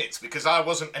 40 minutes because I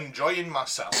wasn't enjoying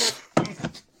myself.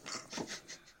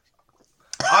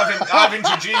 I've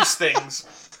introduced things.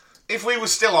 If we were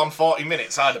still on 40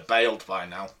 minutes, I'd have bailed by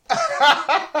now.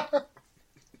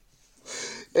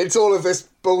 It's all of this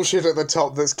bullshit at the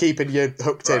top that's keeping you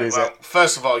hooked in, is it?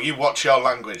 First of all, you watch your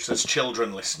language. There's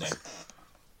children listening.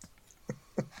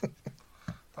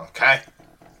 Okay?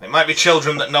 It might be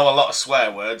children that know a lot of swear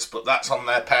words, but that's on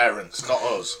their parents, not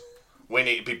us. We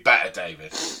need to be better,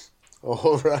 David.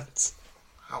 All right.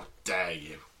 How dare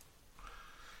you?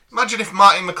 Imagine if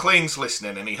Martin McLean's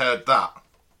listening and he heard that.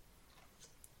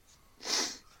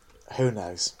 Who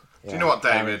knows? Yeah. Do you know what,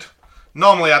 David?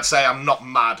 Normally I'd say I'm not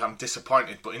mad, I'm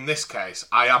disappointed, but in this case,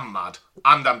 I am mad,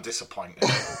 and I'm disappointed.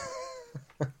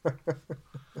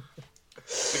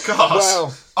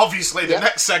 Because, obviously, the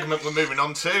next segment we're moving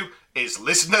on to is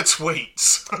listener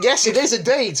tweets. Yes, it is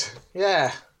indeed.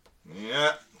 Yeah.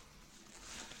 Yeah.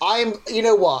 You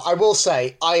know what, I will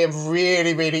say, I am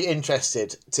really, really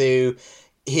interested to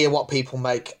hear what people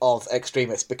make of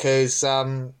Extremis, because,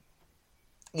 I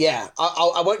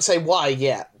won't say why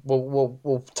yet.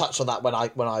 We'll touch on that when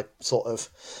I sort of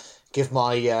give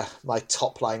my my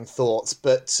top line thoughts.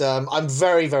 But I'm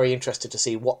very, very interested to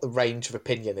see what the range of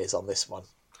opinion is on this one.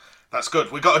 That's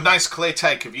good. We got a nice clear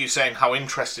take of you saying how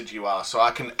interested you are, so I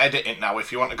can edit it now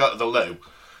if you want to go to the loo.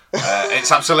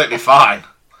 It's absolutely fine.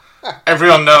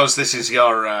 Everyone knows this is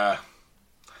your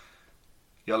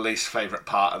least favourite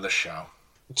part of the show.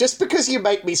 Just because you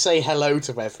make me say hello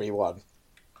to everyone.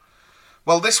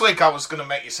 Well, this week I was going to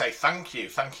make you say thank you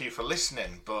for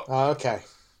listening, but... Oh, okay.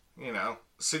 You know,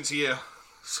 since you're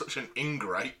such an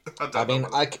ingrate,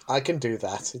 I can do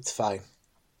that. It's fine.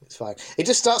 It's fine. It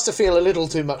just starts to feel a little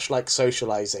too much like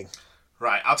socialising.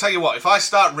 Right, I'll tell you what, if I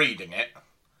start reading it,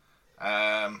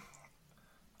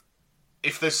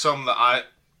 if there's some that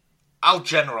I'll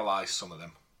generalise some of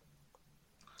them.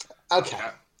 Okay.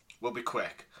 We'll be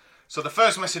quick. So the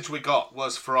first message we got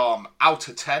was from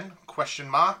Outer10, ?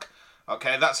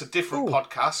 Okay, that's a different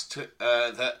podcast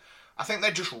that I think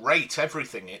they just rate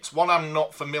everything. It's one I'm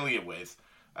not familiar with.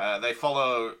 They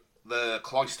follow the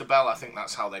Cloister Bell. I think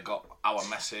that's how they got our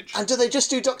message. And do they just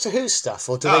do Doctor Who stuff,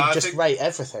 or do they just rate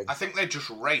everything? I think they just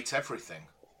rate everything.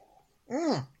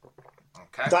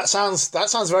 Okay. That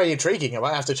sounds very intriguing. I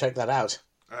might have to check that out.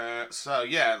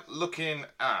 Looking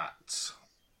at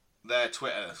their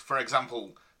Twitter, for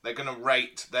example, they're going to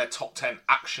rate their top 10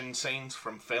 action scenes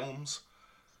from films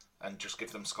and just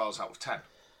give them scores out of 10.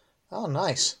 Oh,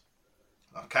 nice.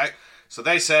 Okay, so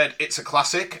they said it's a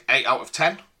classic, 8 out of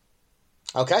 10.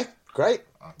 Okay, great.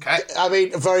 Okay. I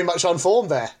mean, very much on form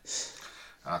there.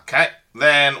 Okay,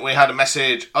 then we had a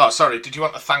message... Oh, sorry, did you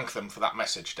want to thank them for that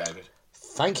message, David?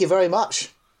 Thank you very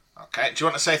much. Okay, do you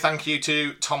want to say thank you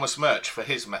to Thomas Murch for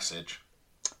his message?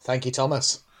 Thank you,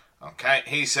 Thomas. Okay,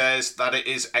 he says that it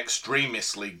is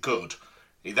extremely good.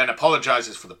 He then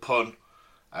apologises for the pun,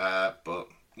 but...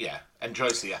 yeah,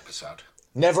 enjoys the episode.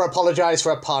 Never apologise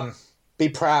for a pun. Be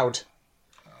proud.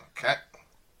 Okay.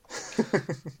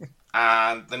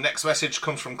 And the next message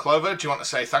comes from Clover. Do you want to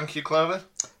say thank you, Clover?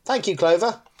 Thank you,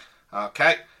 Clover.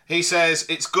 Okay. He says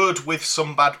it's good with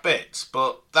some bad bits,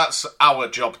 but that's our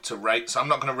job to rate, so I'm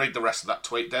not going to read the rest of that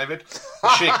tweet, David.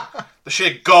 The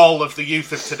sheer gall of the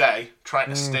youth of today trying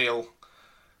to steal.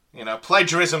 You know,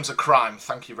 plagiarism's a crime.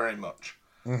 Thank you very much.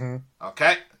 Mm-hmm.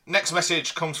 Okay. Next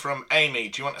message comes from Amy.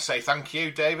 Do you want to say thank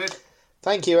you, David?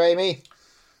 Thank you, Amy.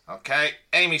 Okay.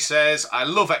 Amy says, I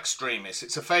love Extremis.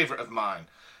 It's a favourite of mine.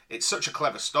 It's such a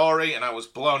clever story, and I was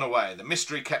blown away. The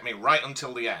mystery kept me right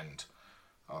until the end.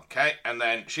 Okay. And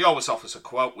then she always offers a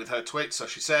quote with her tweet. So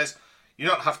she says, you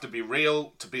don't have to be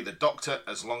real to be the Doctor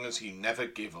as long as you never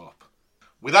give up.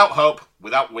 Without hope,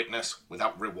 without witness,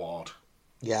 without reward.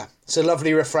 Yeah. It's a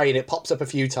lovely refrain. It pops up a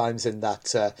few times in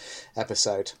that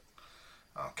episode.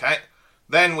 Okay.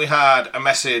 Then we had a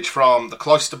message from the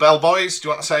Cloister Bell boys. Do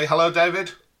you want to say hello,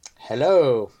 David?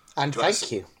 Hello. And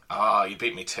thank you. Ah, you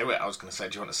beat me to it. I was going to say,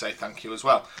 do you want to say thank you as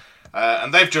well?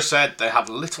 And they've just said they have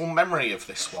little memory of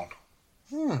this one.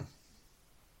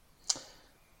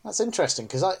 That's interesting,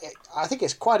 because I think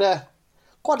it's quite a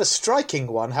striking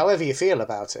one, however you feel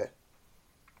about it.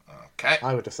 Okay.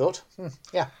 I would have thought.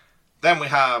 Yeah. Then we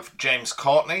have James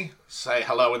Courtney. Say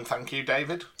hello and thank you,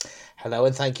 David. Hello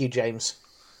and thank you, James.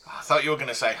 I thought you were going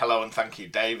to say hello and thank you,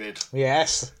 David.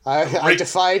 Yes. I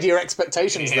defied your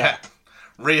expectations there.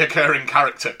 Reoccurring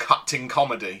character, Captain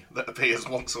Comedy, that appears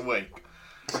once a week.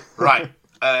 Right.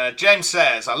 James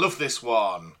says, I love this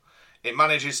one. It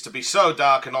manages to be so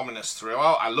dark and ominous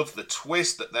throughout. I love the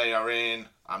twist that they are in.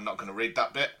 I'm not going to read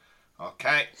that bit.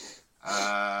 Okay.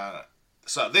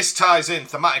 So this ties in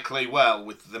thematically well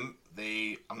with the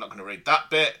I'm not going to read that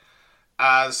bit.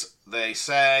 as they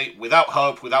say, without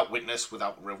hope, without witness,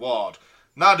 without reward.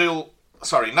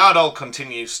 Nardole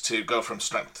continues to go from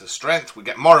strength to strength. We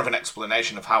get more of an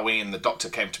explanation of how he and the Doctor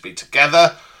came to be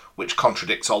together, which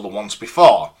contradicts all the ones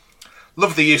before.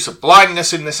 Love the use of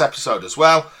blindness in this episode as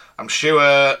well. I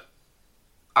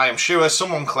am sure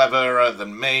someone cleverer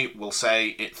than me will say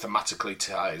it thematically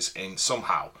ties in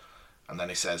somehow. And then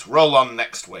he says, roll on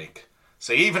next week.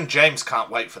 See, even James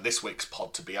can't wait for this week's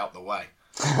pod to be out the way.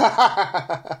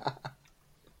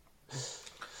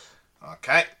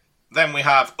 Okay. Then we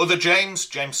have other James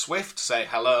Swift, say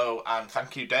hello and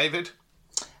thank you, David.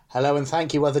 Hello and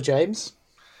thank you, other James.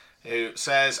 Who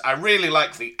says, I really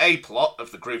like the A plot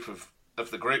of the group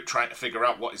trying to figure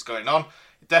out what is going on.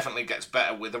 It definitely gets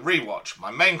better with a rewatch.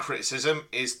 My main criticism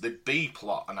is the B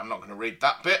plot, and I'm not going to read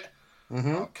that bit.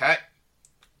 Mm-hmm. Okay.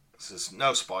 This is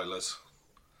no spoilers.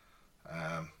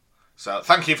 So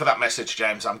thank you for that message,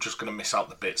 James. I'm just going to miss out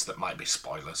the bits that might be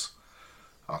spoilers.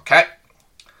 Okay.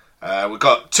 We've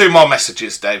got 2 more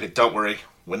messages, David. Don't worry.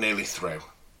 We're nearly through.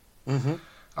 Mm-hmm.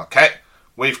 Okay.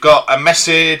 We've got a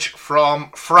message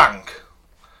from Frank.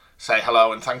 Say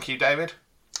hello and thank you, David.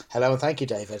 Hello and thank you,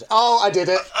 David. Oh, I did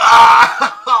it.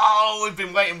 Oh, we've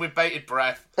been waiting with bated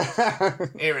breath.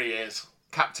 Here he is.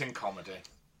 Captain Comedy.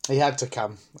 He had to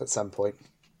come at some point.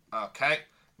 Okay.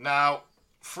 Now,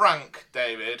 Frank,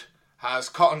 David, has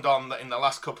cottoned on that in the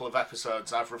last couple of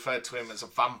episodes I've referred to him as a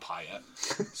vampire.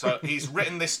 So he's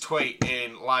written this tweet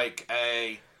in like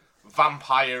a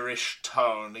vampire-ish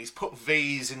tone. He's put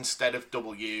V's instead of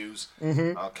W's.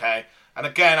 Mm-hmm. Okay. And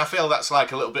again, I feel that's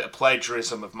like a little bit of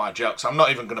plagiarism of my jokes. I'm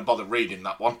not even going to bother reading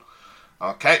that one.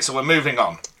 Okay, so we're moving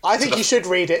on. I think you should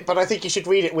read it, but I think you should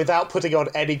read it without putting on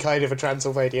any kind of a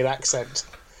Transylvanian accent.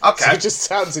 Okay. So it just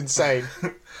sounds insane.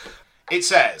 It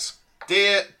says,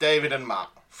 Dear David and Matt,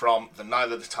 from the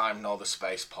Neither the Time Nor the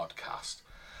Space podcast,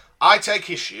 I take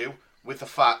issue with the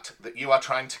fact that you are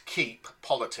trying to keep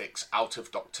politics out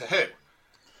of Doctor Who,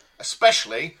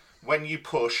 especially when you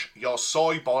push your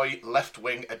soy boy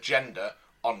left-wing agenda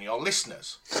on your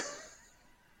listeners.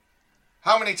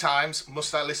 How many times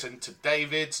must I listen to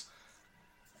David's...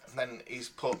 And then he's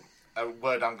put a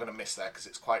word I'm going to miss there because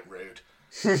it's quite rude.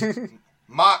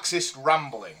 Marxist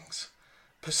ramblings.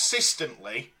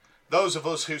 Persistently, those of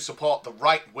us who support the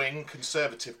right-wing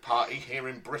Conservative Party here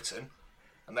in Britain,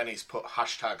 and then he's put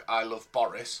hashtag I love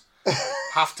Boris,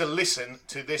 have to listen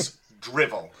to this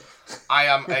drivel. I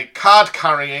am a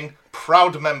card-carrying,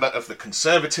 proud member of the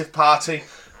Conservative Party,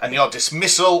 and your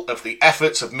dismissal of the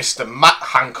efforts of Mr. Matt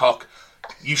Hancock,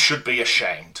 you should be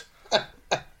ashamed.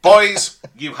 Boys,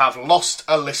 you have lost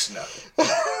a listener.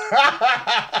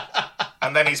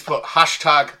 And then he's put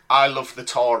hashtag I love the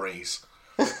Tories.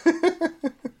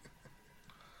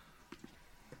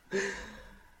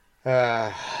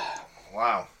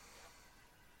 Wow.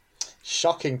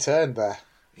 Shocking turn there.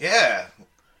 Yeah.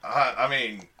 I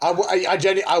mean... I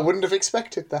wouldn't have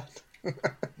expected that.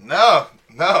 No.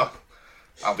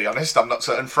 I'll be honest, I'm not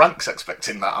certain Frank's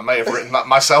expecting that. I may have written that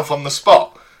myself on the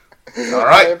spot.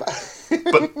 Alright?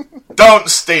 But don't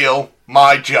steal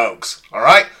my jokes.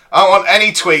 Alright? I don't want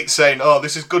any tweets saying, oh,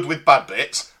 this is good with bad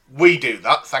bits. We do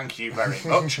that, thank you very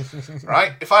much.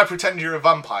 Right? If I pretend you're a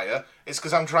vampire, it's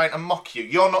because I'm trying to mock you.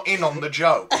 You're not in on the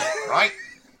joke. Right?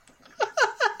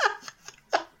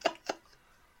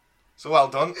 So well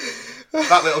done.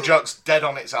 That little joke's dead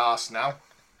on its arse now.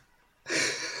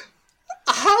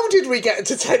 How did we get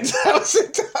to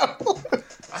 10,000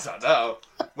 downloads? I don't know.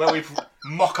 Where we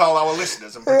mock all our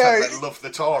listeners and pretend they love the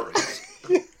Tories.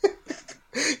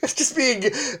 It's just being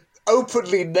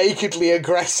openly, nakedly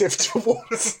aggressive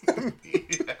towards them.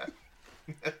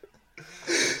 Yeah.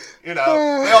 You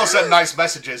know, they all send nice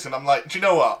messages and I'm like, do you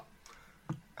know what?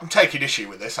 I'm taking issue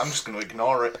with this. I'm just going to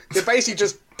ignore it. You're basically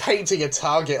just painting a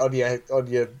target on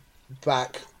your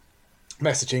back,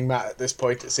 messaging Matt at this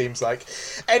point, it seems like.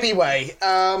 Anyway,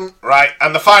 right,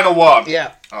 and the final one.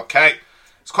 Yeah. Okay.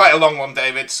 It's quite a long one,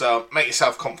 David, so make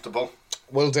yourself comfortable.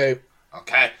 Will do.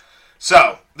 Okay.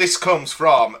 So, this comes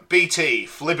from BT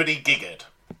Flibbity Giggard.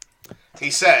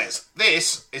 He says,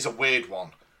 this is a weird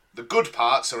one. The good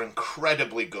parts are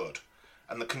incredibly good,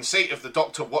 and the conceit of the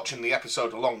Doctor watching the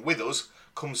episode along with us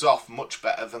comes off much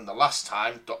better than the last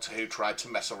time Doctor Who tried to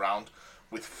mess around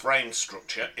with frame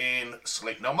structure in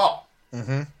Sleep No More.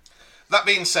 Mm-hmm. That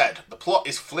being said, the plot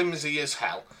is flimsy as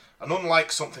hell, and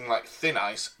unlike something like Thin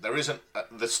Ice, there isn't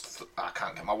I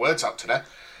can't get my words out today.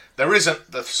 There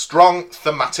isn't the strong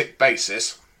thematic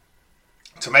basis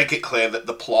to make it clear that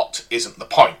the plot isn't the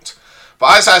point.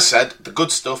 But as I said, the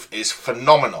good stuff is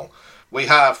phenomenal. We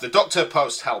have the Doctor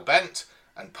post Hellbent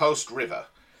and post River.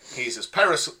 He's as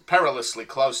perilously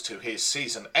close to his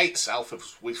Season 8 self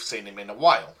as we've seen him in a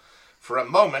while. For a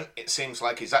moment, it seems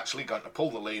like he's actually going to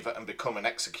pull the lever and become an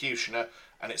executioner,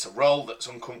 and it's a role that's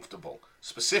uncomfortable,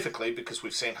 specifically because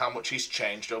we've seen how much he's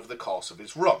changed over the course of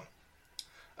his run.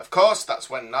 Of course, that's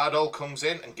when Nardole comes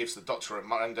in and gives the Doctor a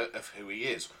reminder of who he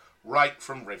is, right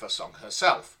from River Song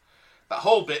herself. That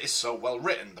whole bit is so well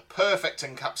written, the perfect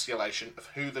encapsulation of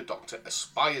who the Doctor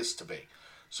aspires to be.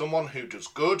 Someone who does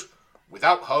good,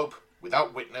 without hope,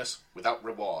 without witness, without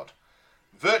reward.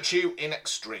 Virtue in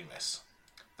extremis.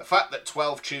 The fact that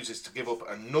 12 chooses to give up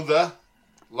another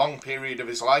long period of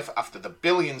his life after the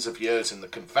billions of years in the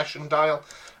confession dial,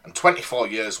 and 24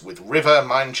 years with River,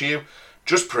 mind you,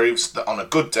 just proves that on a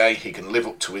good day he can live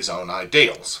up to his own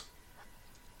ideals.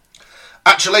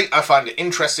 Actually, I find it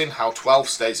interesting how 12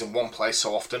 stays in one place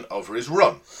so often over his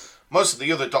run. Most of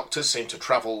the other Doctors seem to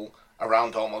travel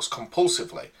around almost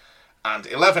compulsively, and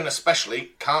 11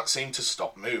 especially can't seem to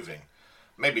stop moving.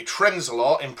 Maybe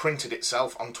Trenzalore imprinted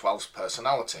itself on 12's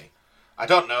personality. I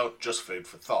don't know, just food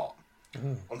for thought.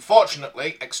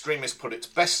 Unfortunately, Extremis put its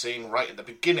best scene right at the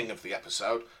beginning of the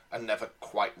episode and never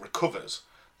quite recovers.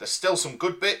 There's still some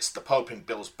good bits, the Pope in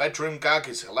Bill's bedroom gag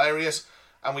is hilarious,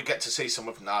 and we get to see some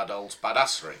of Nardole's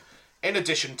badassery, in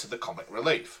addition to the comic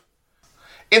relief.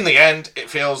 In the end, it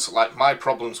feels like my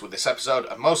problems with this episode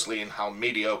are mostly in how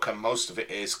mediocre most of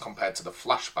it is compared to the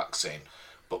flashback scene.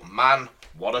 But man,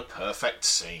 what a perfect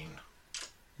scene.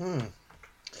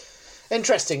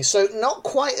 Interesting. So not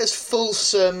quite as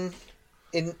fulsome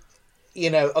in,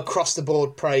 across the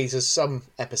board praise as some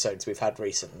episodes we've had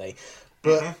recently.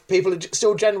 But people are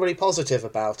still generally positive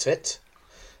about it.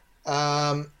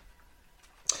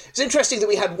 It's interesting that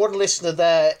we had one listener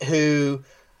there who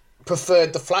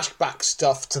preferred the flashback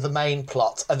stuff to the main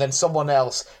plot, and then someone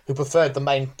else who preferred the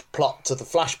main plot to the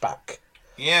flashback.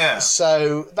 Yeah.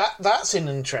 So that's an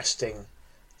interesting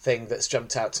thing that's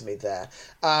jumped out to me there.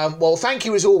 Well, thank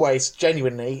you as always,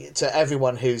 genuinely, to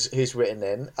everyone who's written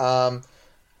in.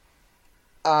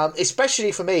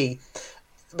 Especially for me,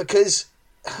 because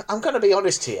I'm going to be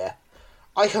honest here,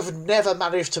 I have never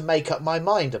managed to make up my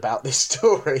mind about this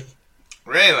story.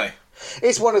 Really?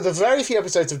 It's one of the very few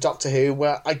episodes of Doctor Who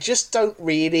where I just don't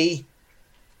really...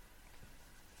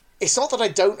 It's not that I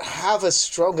don't have a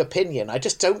strong opinion, I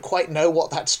just don't quite know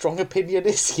what that strong opinion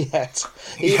is yet,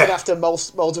 even after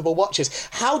multiple watches.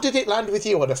 How did it land with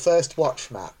you on a first watch,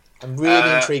 Matt? I'm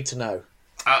really intrigued to know.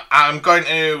 I'm going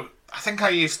to... I think I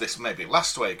used this maybe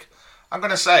last week. I'm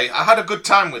going to say, I had a good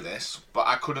time with this, but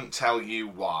I couldn't tell you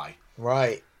why.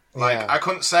 Right. I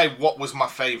couldn't say what was my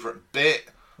favourite bit,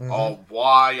 or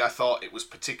why I thought it was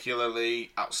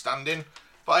particularly outstanding,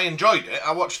 but I enjoyed it.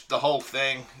 I watched the whole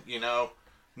thing,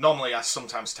 Normally I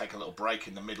sometimes take a little break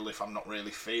in the middle if I'm not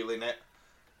really feeling it.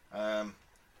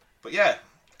 But yeah,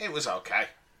 it was okay.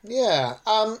 Yeah.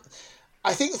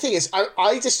 I think the thing is,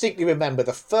 I distinctly remember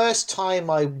the first time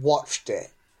I watched it,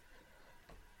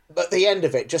 at the end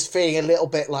of it, just feeling a little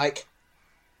bit like,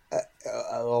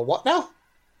 what now?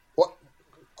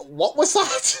 What was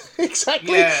that?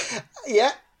 Exactly.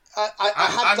 Yeah.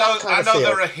 I know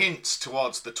there are hints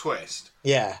towards the twist.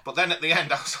 Yeah. But then at the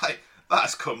end, I was like,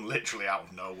 that's come literally out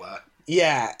of nowhere.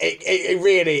 Yeah,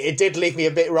 it did leave me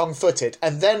a bit wrong-footed.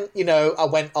 And then,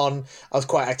 I was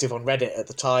quite active on Reddit at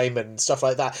the time and stuff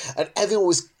like that, and everyone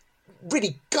was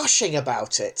really gushing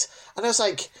about it. And I was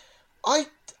like, I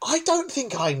don't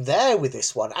think I'm there with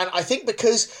this one. And I think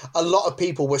because a lot of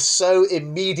people were so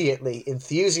immediately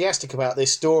enthusiastic about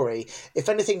this story, if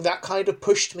anything, that kind of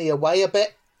pushed me away a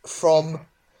bit from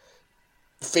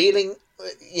feeling,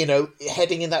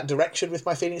 heading in that direction with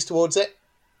my feelings towards it.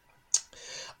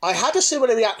 I had a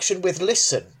similar reaction with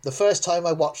Listen, the first time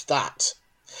I watched that.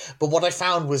 But what I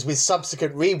found was with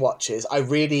subsequent rewatches,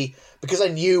 because I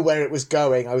knew where it was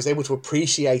going, I was able to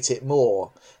appreciate it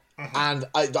more. And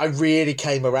I really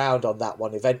came around on that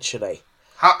one eventually.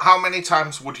 How many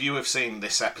times would you have seen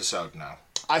this episode now?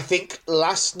 I think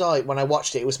last night when I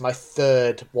watched it, it was my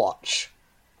third watch.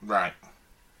 Right.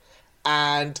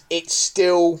 And it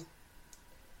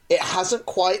hasn't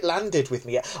quite landed with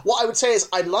me yet. What I would say is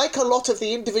I like a lot of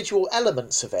the individual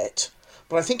elements of it,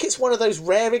 but I think it's one of those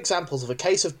rare examples of a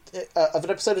case of an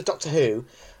episode of Doctor Who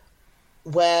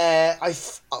where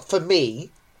for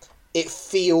me, it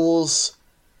feels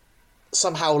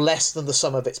somehow less than the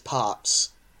sum of its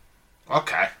parts.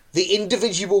 Okay. The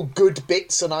individual good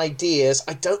bits and ideas,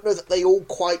 I don't know that they all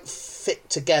quite fit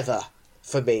together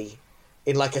for me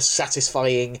in like a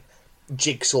satisfying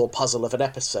jigsaw puzzle of an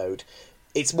episode.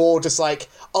 It's more just like,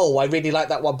 oh, I really like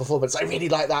that one performance, I really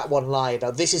like that one line,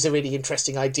 this is a really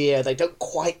interesting idea. They don't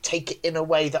quite take it in a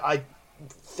way that I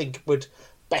think would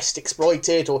best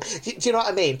exploited, or do you know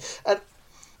what I mean? And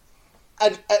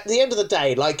at the end of the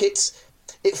day, like it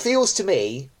feels to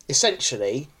me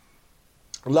essentially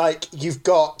like you've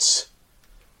got.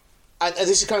 And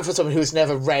this is coming from someone who has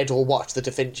never read or watched the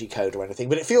Da Vinci Code or anything,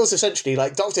 but it feels essentially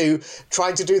like Doctor Who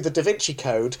trying to do the Da Vinci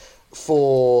Code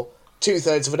for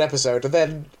 2/3 of an episode, and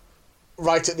then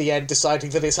right at the end deciding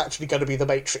that it's actually going to be The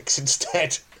Matrix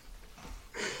instead.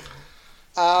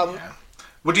 Yeah.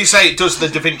 Would you say it does the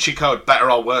Da Vinci Code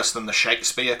better or worse than the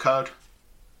Shakespeare Code?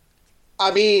 I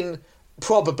mean,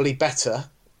 probably better.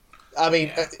 I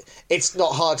mean, it's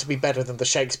not hard to be better than the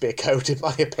Shakespeare Code, in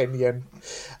my opinion.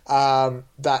 I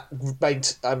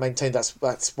maintain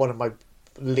that's one of my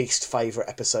least favourite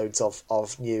episodes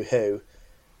of New Who.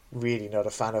 Really not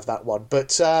a fan of that one.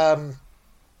 But,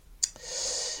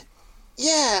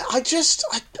 yeah, I just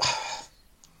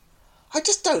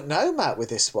don't know, Matt, with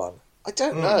this one. I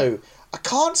don't know. I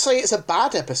can't say it's a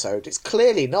bad episode. It's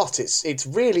clearly not. It's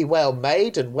really well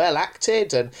made and well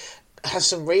acted and has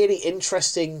some really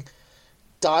interesting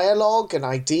dialogue and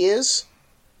ideas,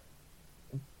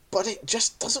 but it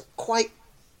just doesn't quite.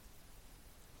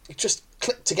 It just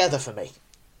clicked together for me.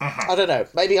 I don't know.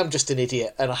 Maybe I'm just an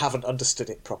idiot and I haven't understood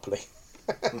it properly.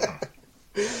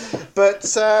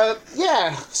 But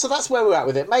yeah, so that's where we're at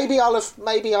with it. Maybe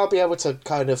I'll be able to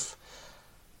kind of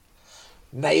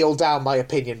nail down my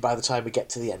opinion by the time we get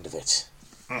to the end of it.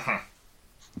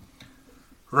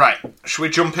 Right, should we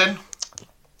jump in?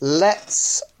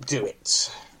 Let's do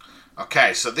it.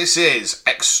 Okay, so this is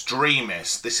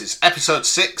Extremis. This is episode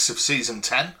 6 of season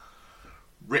 10,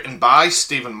 written by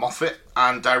Stephen Moffat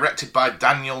and directed by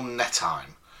Daniel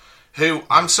Nettheim, who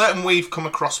I'm certain we've come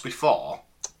across before.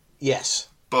 Yes.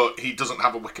 But he doesn't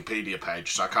have a Wikipedia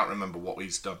page, so I can't remember what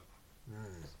he's done.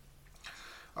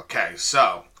 Okay,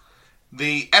 so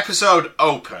the episode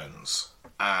opens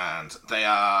and they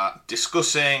are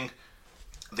discussing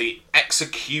the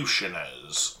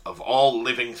executioners of all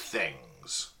living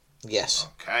things. Yes.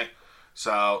 Okay,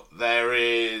 so there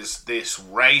is this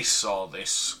race or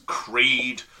this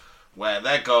creed where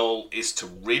their goal is to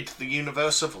rid the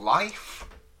universe of life.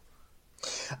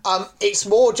 It's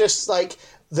more just like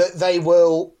that they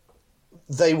will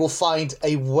find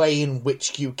a way in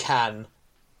which you can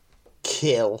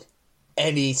kill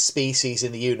any species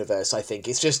in the universe, I think.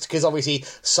 It's just because obviously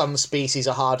some species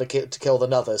are harder to kill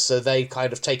than others, so they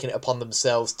kind of taken it upon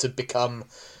themselves to become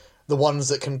the ones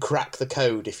that can crack the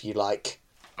code, if you like.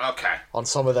 Okay. On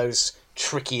some of those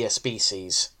trickier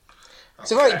species. Okay.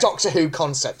 It's a very Doctor Who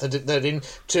concept that in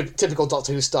typical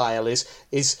Doctor Who style is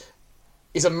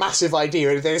a massive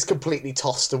idea and then it's completely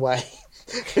tossed away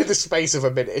in the space of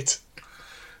a minute.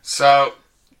 So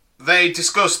they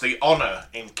discuss the honour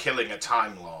in killing a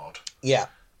Time Lord. Yeah.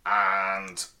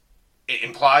 And it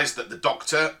implies that the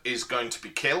Doctor is going to be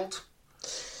killed.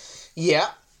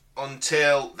 Yeah.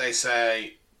 Until they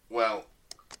say, well,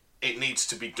 it needs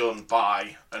to be done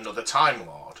by another Time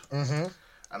Lord. Mm-hmm.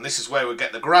 And this is where we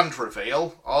get the grand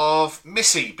reveal of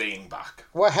Missy being back.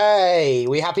 Well, hey,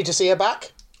 we happy to see her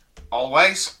back?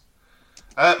 Always.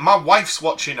 My wife's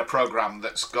watching a programme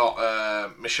that's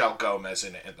got Michelle Gomez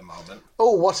in it at the moment.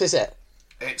 Oh, what is it?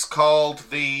 It's called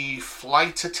The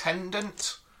Flight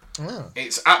Attendant. Oh.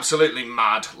 It's absolutely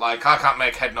mad. Like, I can't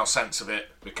make head nor sense of it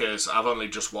because I've only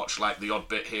just watched, like, the odd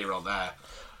bit here or there.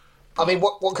 I mean,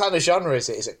 what kind of genre is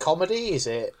it? Is it comedy? Is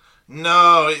it...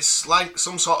 No, it's like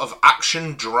some sort of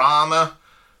action drama.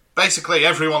 Basically,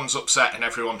 everyone's upset and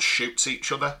everyone shoots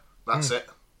each other. That's it.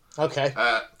 Okay.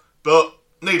 But,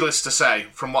 needless to say,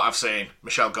 from what I've seen,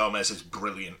 Michelle Gomez is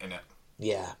brilliant in it.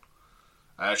 Yeah.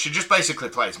 She just basically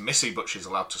plays Missy, but she's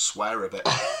allowed to swear a bit.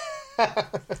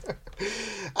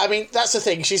 I mean, that's the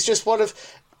thing. She's just one of...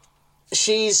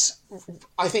 She's,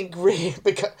 I think,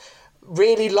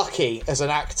 really lucky as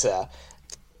an actor,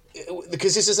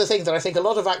 because this is the thing that I think a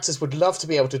lot of actors would love to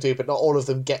be able to do, but not all of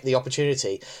them get the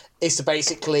opportunity, is to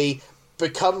basically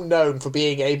become known for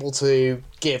being able to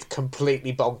give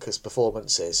completely bonkers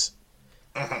performances.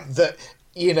 Mm-hmm. That,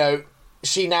 you know,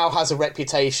 she now has a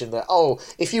reputation that,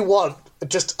 if you want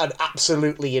just an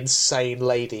absolutely insane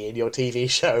lady in your TV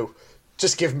show,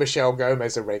 just give Michelle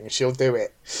Gomez a ring and she'll do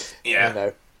it. Yeah.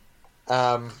 You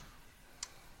know?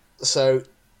 So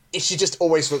she just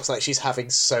always looks like she's having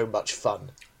so much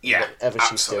fun. Yeah, whatever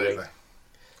absolutely. She's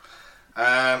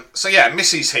doing. So yeah,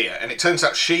 Missy's here, and it turns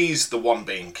out she's the one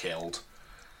being killed,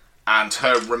 and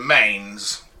her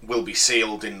remains will be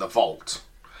sealed in the vault.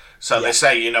 So they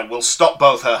say, we'll stop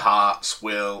both her hearts,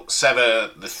 we'll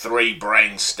sever the 3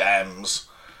 brain stems,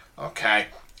 okay?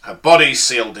 Her body's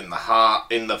sealed in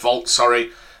the vault,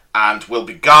 and will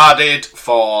be guarded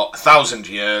for 1,000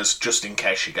 years, just in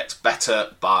case she gets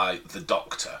better by the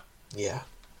Doctor. Yeah.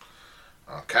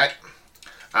 Okay.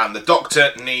 And the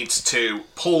Doctor needs to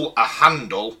pull a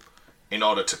handle in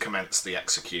order to commence the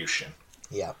execution.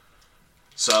 Yeah.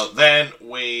 So then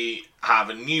we have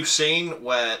a new scene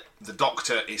where the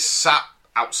Doctor is sat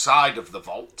outside of the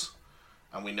vault,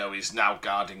 and we know he's now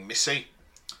guarding Missy,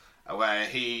 where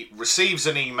he receives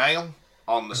an email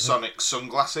on the sonic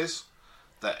sunglasses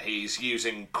that he's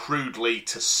using crudely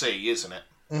to see, isn't it?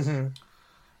 Mm-hmm.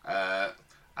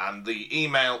 And the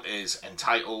email is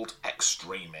entitled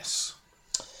Extremis.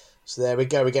 So there we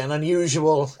go. We get an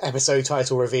unusual episode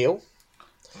title reveal,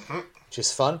 which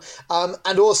is fun.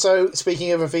 And also,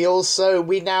 speaking of reveals, so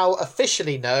we now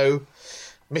officially know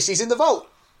Missy's in the vault.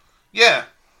 Yeah.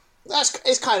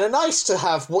 It's kind of nice to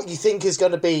have what you think is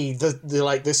going to be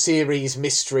the series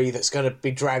mystery that's going to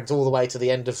be dragged all the way to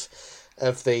the end of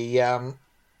the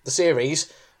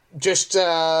series, just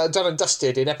done and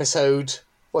dusted in episode,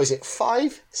 what is it,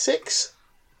 5, 6?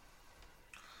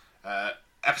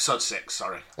 Episode 6,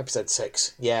 sorry. Episode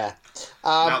 6, yeah.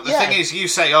 Now, the thing is, you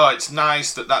say, it's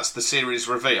nice that that's the series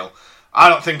reveal. I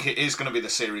don't think it is going to be the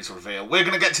series reveal. We're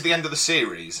going to get to the end of the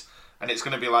series, and it's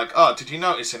going to be like, did you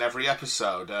notice in every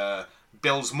episode,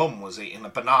 Bill's mum was eating a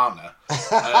banana?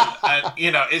 and,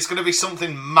 it's going to be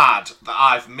something mad that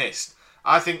I've missed.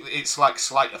 I think it's like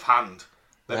sleight of hand.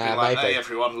 They'd be like, maybe. Hey,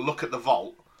 everyone, look at the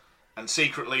vault. And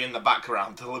secretly in the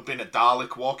background, there'll have been a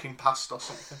Dalek walking past or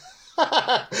something.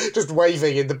 Just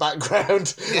waving in the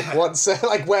background. Yeah. Once,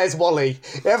 like, where's Wally?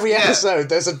 Every episode,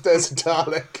 there's a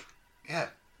Dalek. Yeah.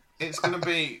 It's going to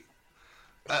be...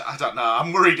 I don't know.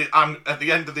 I'm worried. At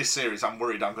the end of this series, I'm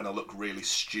worried I'm going to look really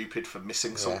stupid for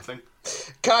missing something.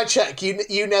 Can I check?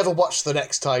 You never watch the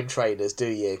Next Time trailers, do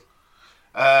you?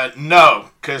 No,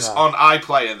 because on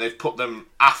iPlayer they've put them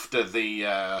after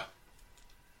the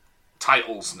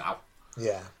titles now.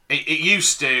 Yeah. It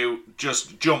used to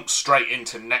just jump straight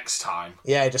into Next Time.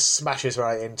 Yeah, it just smashes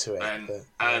right into it.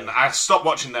 And I stopped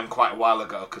watching them quite a while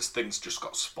ago because things just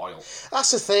got spoiled.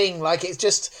 That's the thing. Like, it's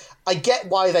just... I get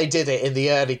why they did it in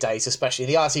the early days, especially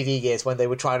in the RTD years when they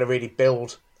were trying to really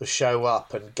build the show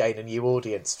up and gain a new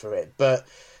audience for it. But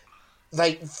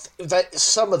they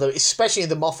some of them, especially in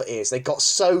the Moffat ears, they got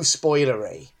so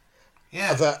spoilery.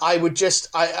 Yeah. That I would just,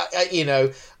 I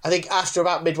think after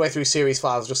about midway through Series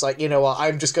 5, I was just like, you know what, I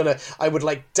would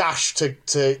like dash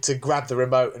to grab the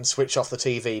remote and switch off the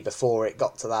TV before it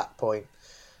got to that point.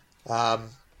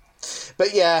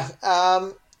 But yeah,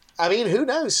 I mean, who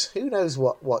knows? Who knows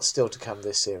what's still to come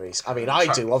this series? I mean, I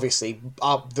do, obviously.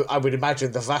 I would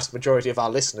imagine the vast majority of our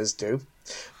listeners do.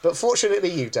 But fortunately,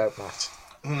 you don't, Matt.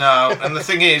 No, and the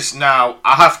thing is, now,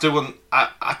 I have to...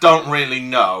 I don't really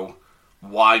know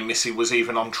why Missy was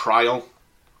even on trial.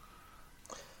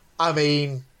 I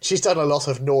mean, she's done a lot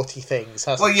of naughty things,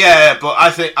 hasn't she? Well, yeah, but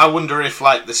I wonder if,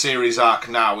 like, the series arc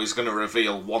now is going to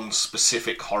reveal one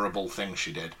specific horrible thing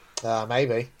she did.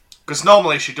 Maybe. Because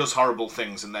normally she does horrible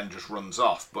things and then just runs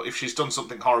off. But if she's done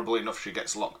something horrible enough, she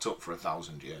gets locked up for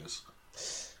 1,000 years.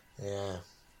 Yeah.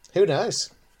 Who knows?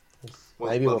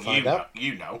 Maybe we'll find out.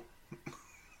 You know.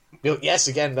 Yes,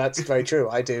 again, that's very true.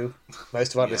 I do.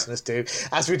 Most of our listeners do,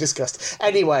 as we discussed.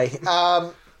 Anyway,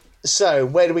 so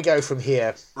where do we go from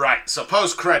here? Right, so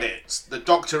post-credits. The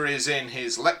Doctor is in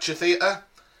his lecture theatre.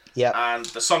 Yep. And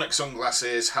the sonic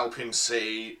sunglasses help him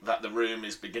see that the room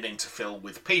is beginning to fill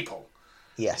with people.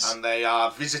 Yes. And they are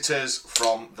visitors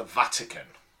from the Vatican.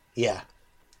 Yeah.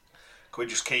 Can we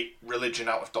just keep religion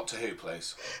out of Doctor Who,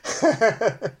 please?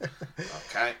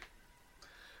 Okay.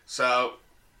 So,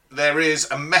 there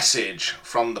is a message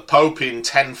from the Pope in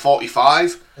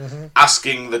 1045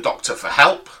 asking the Doctor for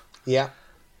help. Yeah.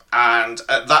 And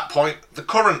at that point, the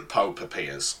current Pope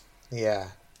appears. Yeah.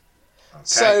 Okay.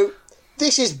 So,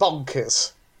 this is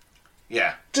bonkers.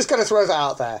 Yeah. Just going to throw that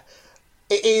out there.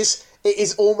 It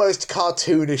is almost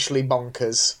cartoonishly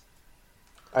bonkers,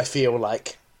 I feel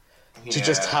like, to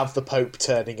just have the Pope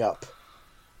turning up.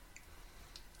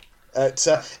 Is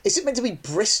it meant to be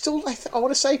Bristol? I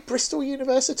want to say Bristol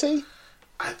University?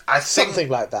 I think something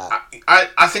like that.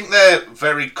 I think they're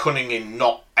very cunning in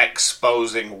not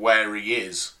exposing where he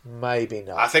is. Maybe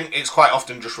not. I think it's quite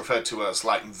often just referred to as,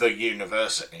 like, the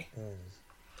university.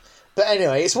 But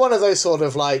anyway, it's one of those sort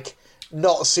of, like,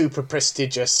 not super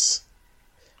prestigious...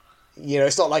 You know,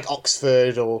 it's not like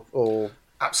Oxford or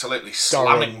absolutely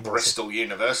slamming Bristol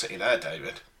University there,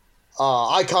 David.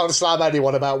 I can't slam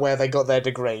anyone about where they got their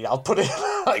degree. I'll put it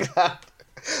like that.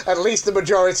 At least the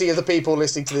majority of the people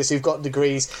listening to this who've got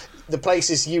degrees, the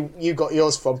places you got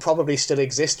yours from probably still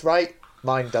exist, right?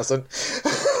 Mine doesn't.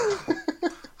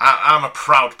 I I'm a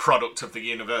proud product of the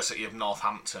University of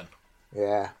Northampton.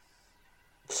 Yeah.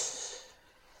 Just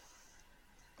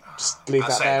leave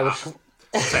that there.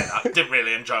 Say that. Didn't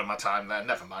really enjoy my time there.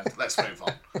 Never mind. Let's move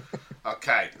on.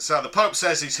 Okay, so the Pope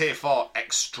says he's here for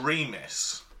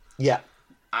extremists. Yeah.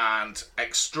 And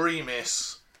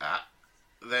extremists,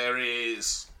 there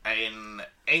is an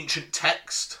ancient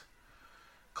text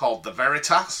called the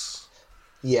Veritas.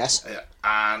 Yes.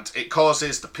 And it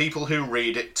causes the people who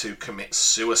read it to commit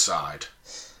suicide.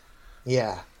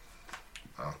 Yeah.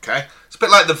 Okay. It's a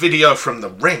bit like the video from The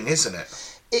Ring, isn't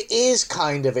it? It is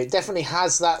kind of. It definitely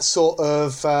has that sort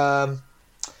of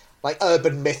like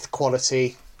urban myth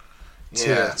quality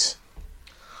to it.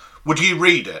 Would you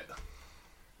read it?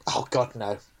 Oh God,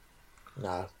 no.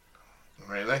 No.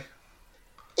 Really?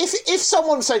 If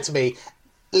someone said to me,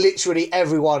 literally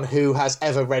everyone who has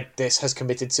ever read this has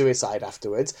committed suicide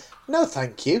afterwards, no,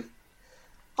 thank you.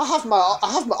 I have my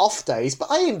off days, but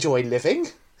I enjoy living.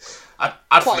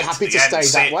 I'd quite happy to stay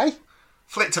that way.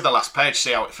 Flick to the last page,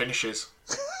 see how it finishes.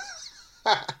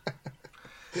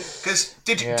 Because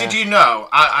did you know?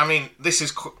 I mean, this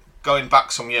is going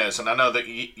back some years, and I know that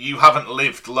you haven't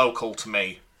lived local to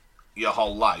me your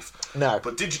whole life. No.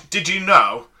 But did you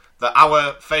know that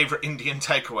our favourite Indian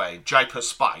takeaway, Jaipur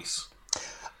Spice?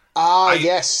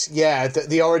 Yes, yeah.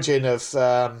 The origin of.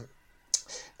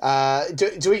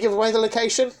 Do we give away the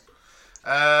location?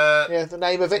 Yeah, the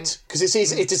name of it, because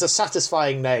it is a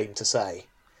satisfying name to say.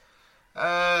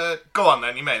 Go on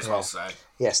then. You may as well say.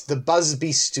 Yes, the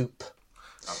Busby Stoop.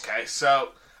 Okay,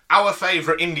 so our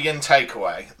favourite Indian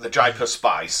takeaway, the Jaipur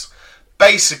Spice,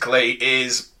 basically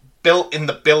is built in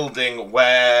the building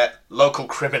where local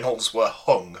criminals were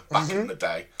hung back in the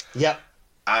day. Yep.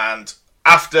 And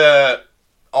after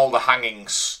all the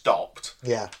hangings stopped,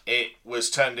 it was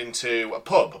turned into a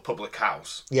pub, a public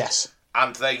house. Yes.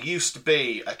 And there used to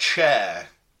be a chair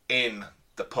in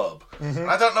the pub. Mm-hmm.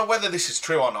 I don't know whether this is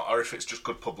true or not, or if it's just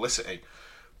good publicity,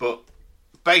 but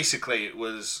basically it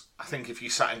was, I think if you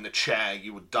sat in the chair,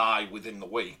 you would die within the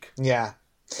week. Yeah.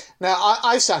 Now,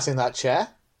 I sat in that chair.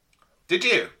 Did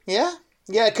you? Yeah.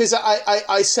 Yeah, because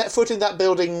I set foot in that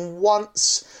building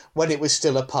once when it was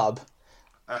still a pub.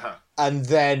 Uh-huh. And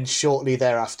then shortly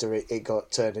thereafter, it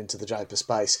got turned into the Jaipur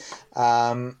Spice.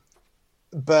 I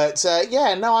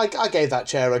gave that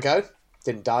chair a go.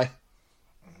 Didn't die.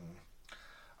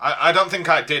 I don't think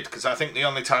I did, because I think the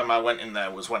only time I went in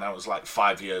there was when I was like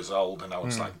 5 years old and I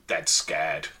was like dead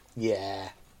scared. Yeah.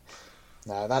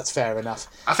 No, that's fair enough.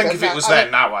 I think if it was there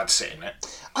now, I'd sit in it.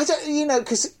 I don't,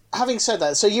 because having said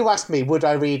that, so you asked me, would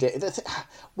I read it?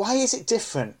 Why is it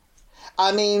different?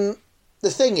 I mean, the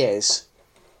thing is,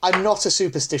 I'm not a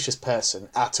superstitious person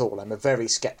at all. I'm a very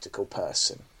sceptical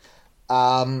person.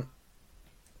 But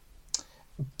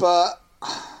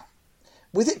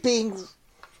with it being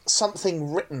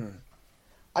something written,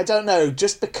 I don't know,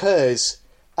 just because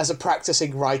as a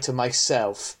practicing writer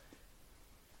myself,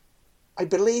 I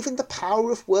believe in the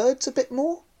power of words a bit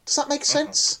more. Does that make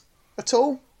sense at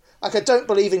all? Like, I don't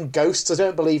believe in ghosts, I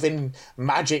don't believe in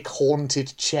magic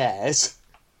haunted chairs,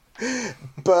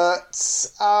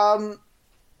 but I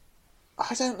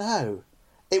don't know.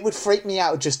 It would freak me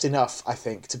out just enough, I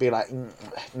think, to be like,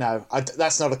 no,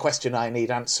 that's not a question I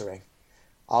need answering.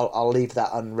 I'll leave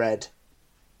that unread.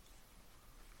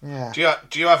 Yeah.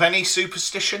 Do you have any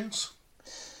superstitions?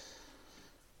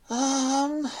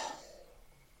 Not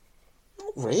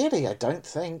really, I don't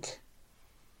think.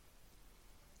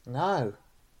 No.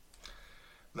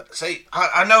 See,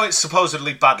 I know it's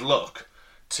supposedly bad luck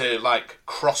to, like,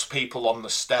 cross people on the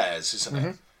stairs, isn't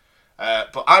it?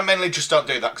 But I mainly just don't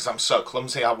do that because I'm so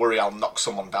clumsy. I worry I'll knock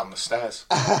someone down the stairs.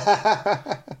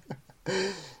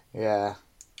 Yeah.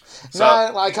 So,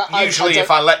 no, like usually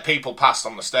if I let people pass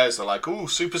on the stairs, they're like, ooh,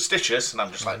 superstitious. And I'm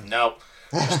just like, no,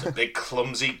 just a big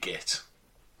clumsy git.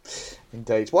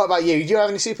 Indeed. What about you? Do you have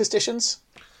any superstitions?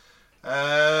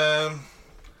 No,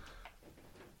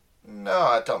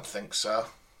 I don't think so.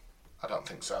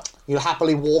 You'll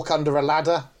happily walk under a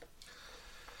ladder?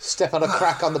 Step on a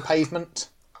crack on the pavement?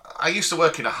 I used to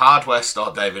work in a hardware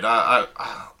store, David. I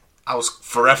was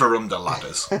forever under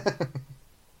ladders.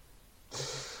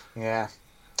 Yeah.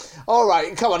 All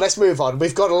right, come on, let's move on.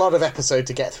 We've got a lot of episode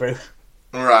to get through.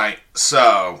 Right,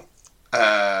 so...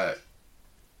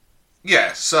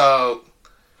 so...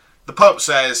 The Pope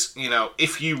says,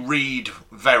 if you read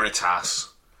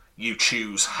Veritas, you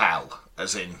choose hell.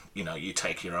 As in, you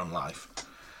take your own life.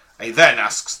 He then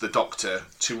asks the doctor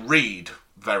to read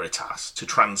Veritas, to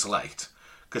translate.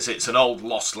 Because it's an old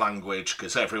lost language,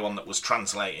 because everyone that was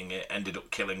translating it ended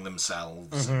up killing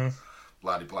themselves. Blah,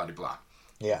 blah, blah, blah.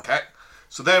 Yeah. Okay.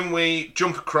 So then we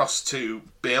jump across to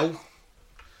Bill,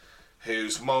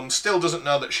 whose mum still doesn't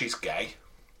know that she's gay.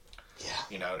 Yeah.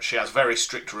 You know, she has very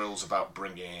strict rules about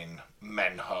bringing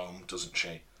men home, doesn't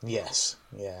she? Yes.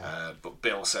 Yeah. But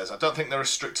Bill says, I don't think they're as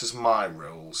strict as my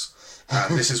rules.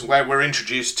 And this is where we're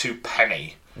introduced to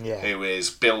Penny, who is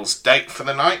Bill's date for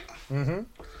the night. Mm-hmm.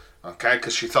 Okay,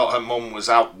 because she thought her mum was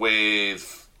out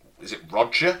with... Is it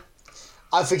Roger?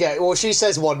 I forget. Well, she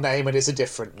says one name and it's a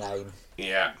different name.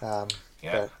 Yeah. But...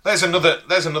 There's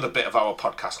another bit of our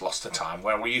podcast lost to time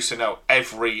where we used to know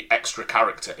every extra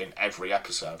character in every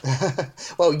episode.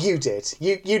 Well, you did.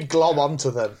 You'd glom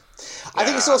onto them. I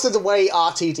think it's also the way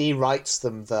RTD writes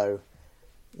them, though.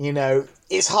 You know,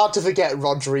 it's hard to forget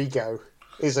Rodrigo,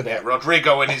 isn't it? Yeah,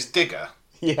 Rodrigo and his digger.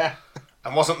 Yeah.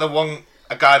 And wasn't there one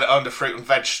a guy that owned a fruit and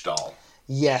veg stall?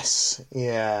 Yes.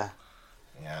 Yeah.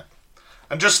 Yeah.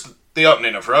 And just the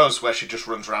opening of Rose, where she just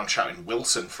runs around shouting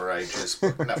Wilson for ages.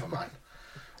 But never mind.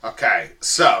 Okay,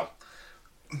 so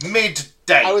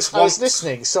mid-date. I was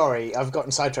listening. Sorry, I've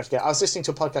gotten sidetracked again. I was listening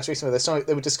to a podcast recently where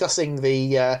they were discussing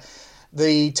the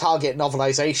Target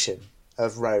novelisation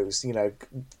of Rose. You know,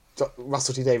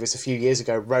 Russell T Davies a few years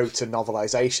ago wrote a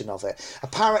novelisation of it.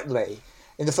 Apparently,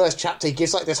 in the first chapter, he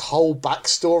gives like this whole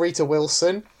backstory to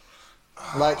Wilson.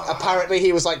 Like, apparently,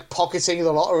 he was like pocketing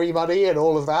the lottery money and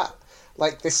all of that.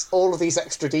 Like all of these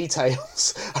extra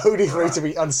details, only for it to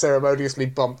be unceremoniously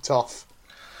bumped off.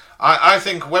 I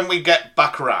think when we get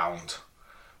back around,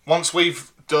 once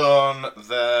we've done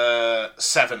the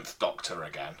 7th Doctor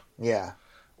again, we're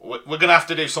going to have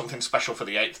to do something special for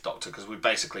the 8th Doctor, because we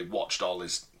basically watched all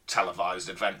his televised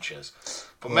adventures.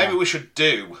 But maybe we should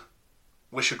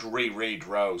reread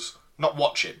Rose. Not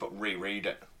watch it, but reread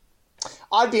it.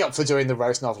 I'd be up for doing the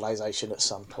Rose novelisation at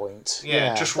some point.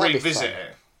 Yeah, just revisit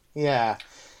it. Yeah.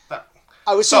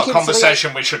 I was sort of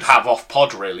conversation we should have off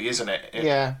pod, really, isn't it?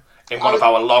 In one of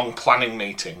our long planning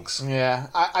meetings. Yeah,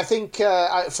 I think for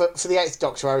the 8th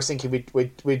Doctor, I was thinking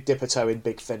we'd dip a toe in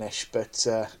Big Finish, but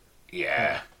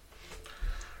yeah.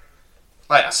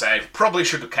 Like I say, probably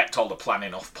should have kept all the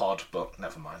planning off pod, but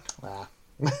never mind.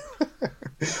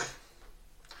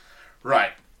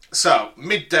 Right. So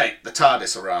mid-date, the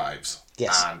TARDIS arrives,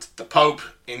 and the Pope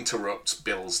interrupts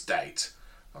Bill's date.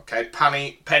 Okay,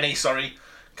 Penny,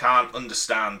 can't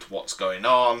understand what's going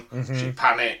on. Mm-hmm. She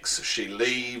panics, she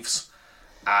leaves,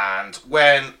 and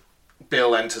when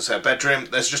Bill enters her bedroom,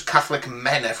 there's just Catholic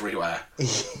men everywhere.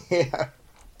 Yeah.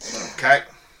 Okay.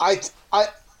 I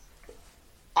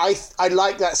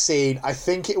like that scene. I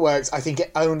think it works. I think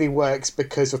it only works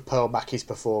because of Pearl Mackie's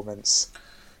performance.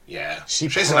 Yeah.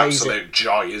 She's an absolute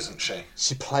joy, isn't she?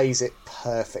 She plays it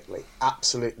perfectly.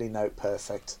 Absolutely note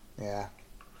perfect. Yeah.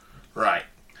 Right.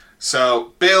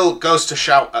 So, Bill goes to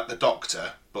shout at the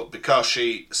Doctor, but because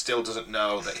she still doesn't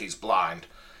know that he's blind,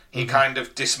 he kind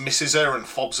of dismisses her and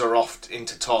fobs her off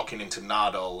into talking into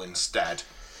Nardole instead.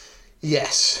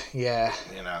 Yes, yeah.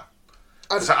 You know.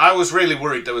 So I was really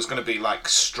worried there was going to be, like,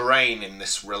 strain in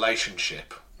this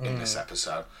relationship in this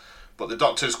episode. But the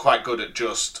Doctor's quite good at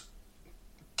just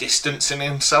distancing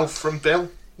himself from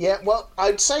Bill. Yeah, well,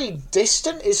 I'd say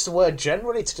distant is the word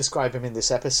generally to describe him in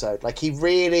this episode. Like, he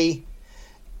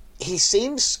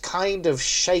seems kind of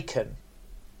shaken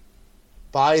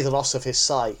by the loss of his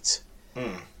sight.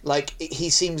 Like, he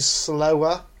seems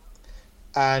slower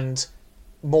and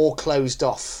more closed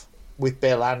off with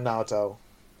Bill and Nardole.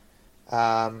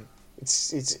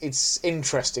 It's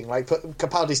interesting. Like,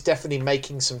 Capaldi's definitely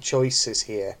making some choices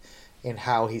here in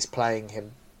how he's playing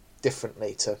him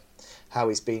differently to how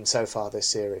he's been so far this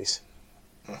series.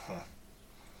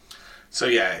 So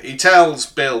yeah, he tells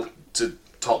Bill to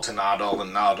talk to Nardole,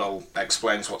 and Nardole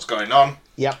explains what's going on.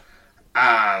 Yep.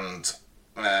 And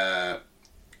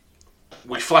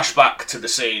we flash back to the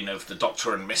scene of the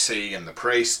Doctor and Missy and the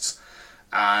priests,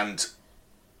 and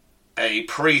a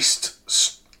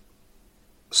priest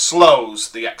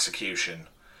slows the execution.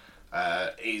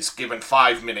 He's given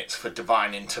 5 minutes for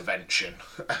divine intervention.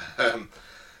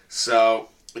 So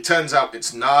it turns out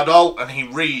it's Nardole, and he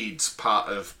reads part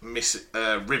of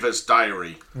River's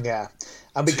diary. Yeah.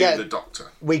 And the Doctor.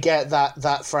 We get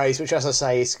that phrase, which, as I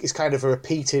say, is kind of a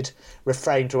repeated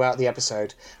refrain throughout the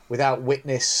episode. Without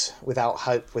witness, without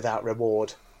hope, without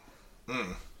reward.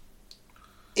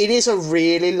 It is a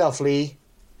really lovely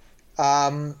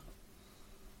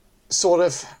sort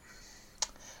of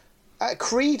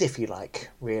creed, if you like,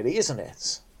 really, isn't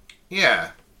it?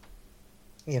 Yeah.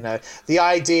 You know, the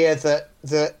idea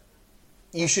that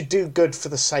you should do good for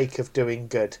the sake of doing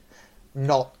good,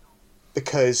 not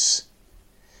because...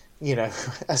 You know,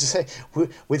 as I say,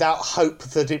 without hope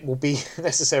that it will be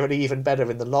necessarily even better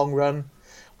in the long run,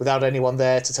 without anyone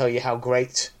there to tell you how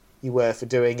great you were for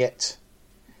doing it,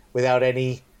 without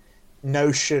any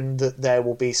notion that there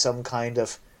will be some kind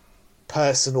of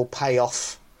personal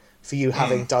payoff for you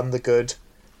having done the good.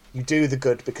 You do the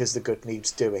good because the good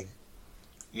needs doing.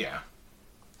 Yeah.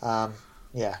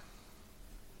 Yeah.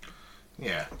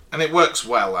 Yeah. And it works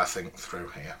well, I think, through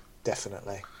here.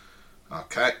 Definitely.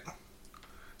 Okay.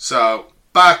 So,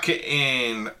 back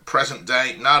in present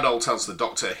day, Nardole tells the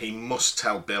Doctor he must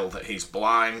tell Bill that he's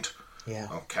blind. Yeah.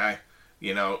 Okay.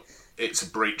 You know, it's a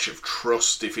breach of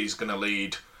trust if he's going to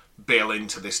lead Bill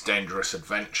into this dangerous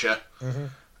adventure. Mm-hmm.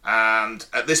 And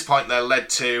at this point, they're led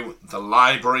to the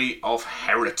Library of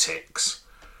Heretics.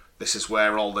 This is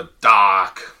where all the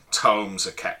dark tomes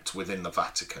are kept within the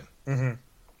Vatican. Mm-hmm.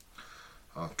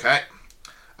 Okay.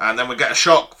 And then we get a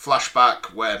short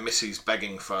flashback where Missy's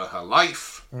begging for her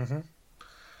life. Mm-hmm.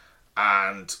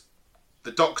 And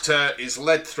the Doctor is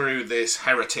led through this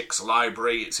heretics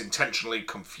library. It's intentionally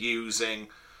confusing.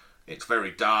 It's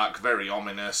very dark, very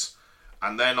ominous.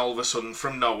 And then all of a sudden,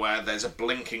 from nowhere, there's a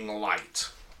blinking light,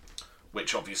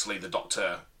 which obviously the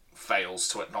Doctor fails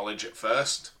to acknowledge at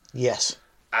first. Yes.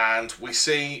 And we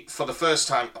see, for the first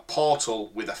time, a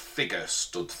portal with a figure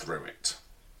stood through it,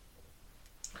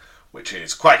 which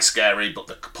is quite scary, but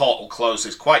the portal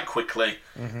closes quite quickly,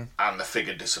 and the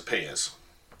figure disappears.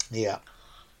 Yeah.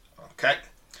 Okay.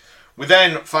 We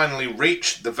then finally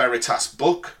reach the Veritas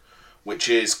book, which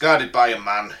is guarded by a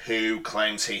man who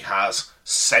claims he has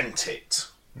sent it.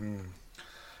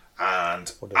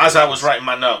 And as I was writing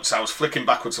my notes, I was flicking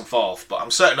backwards and forth, but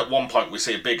I'm certain at one point we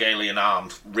see a big alien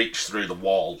arm reach through the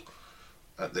wall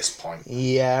at this point.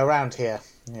 Yeah, around here.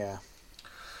 Yeah.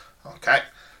 Okay.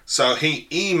 So he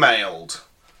emailed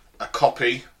a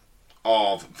copy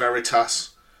of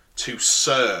Veritas to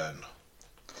CERN.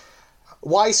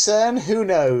 Why CERN? Who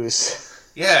knows?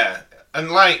 Yeah,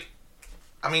 and like,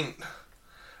 I mean,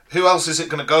 who else is it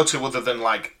going to go to other than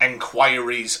like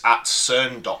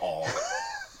enquiries@cern.org?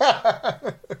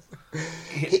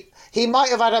 He might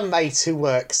have had a mate who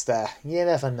works there. You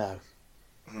never know.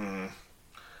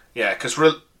 Yeah, because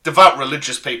devout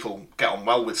religious people get on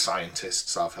well with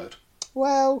scientists, I've heard.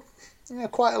 Well,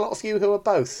 quite a lot of you who are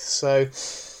both. So,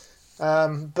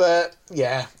 but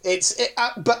yeah,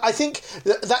 but I think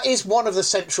that is one of the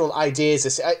central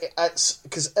ideas.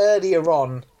 Because earlier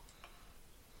on,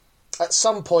 at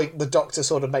some point, the Doctor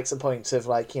sort of makes a point of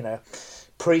like,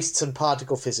 priests and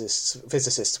particle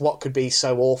physicists. What could be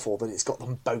so awful that it's got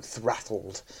them both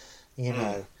rattled?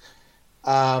 Yeah.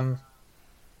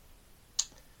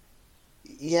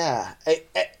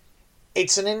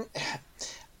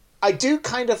 I do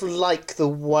kind of like the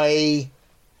way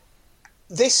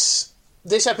this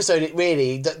episode. It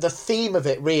really the theme of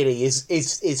it really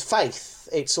is faith.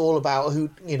 It's all about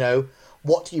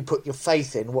what do you put your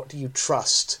faith in? What do you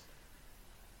trust?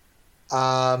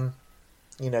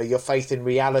 Your faith in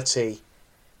reality.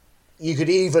 You could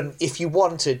even, if you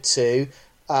wanted to,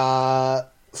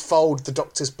 fold the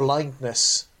Doctor's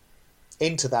blindness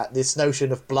into that. This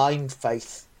notion of blind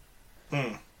faith.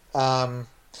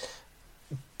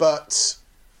 But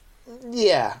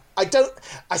yeah, I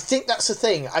think that's the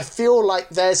thing. I feel like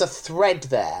there's a thread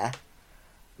there,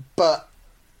 but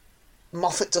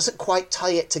Moffat doesn't quite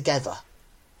tie it together.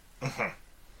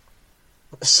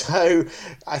 So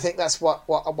I think that's why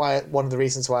one of the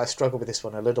reasons why I struggle with this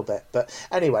one a little bit. But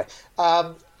anyway,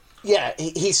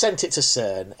 he sent it to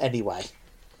CERN anyway.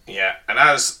 Yeah, and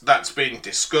as that's being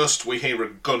discussed, we hear a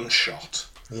gunshot.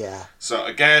 Yeah. So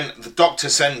again, the Doctor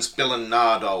sends Bill and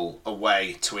Nardole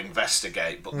away to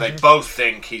investigate, but they both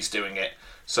think he's doing it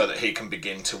so that he can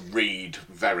begin to read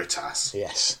Veritas.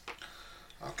 Yes.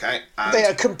 Okay. And they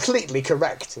are completely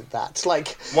correct in that.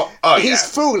 Like, he's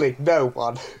fooling no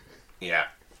one. Yeah.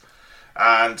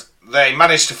 And they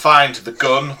manage to find the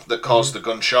gun that caused the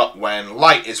gunshot when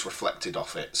light is reflected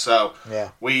off it. So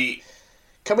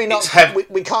Can we not?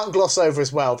 We can't gloss over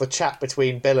as well the chat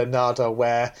between Bill and Nardole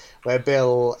where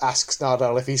Bill asks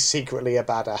Nardole if he's secretly a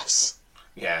badass.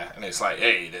 Yeah, and it's like,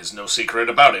 hey, there's no secret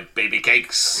about it, baby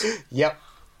cakes. Yep.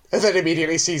 And then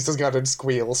immediately sees the gun and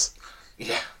squeals.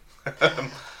 Yeah.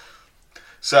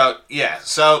 So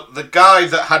the guy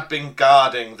that had been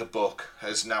guarding the book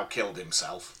has now killed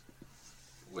himself,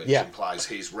 which implies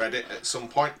he's read it at some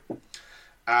point.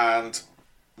 And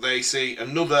they see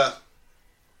another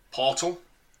portal,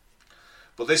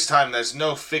 but this time there's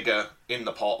no figure in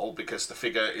the portal because the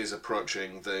figure is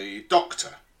approaching the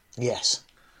Doctor. Yes.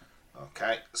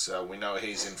 Okay, so we know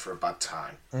he's in for a bad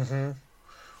time.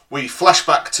 We flash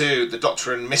back to the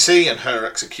Doctor and Missy and her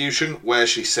execution, where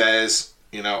she says,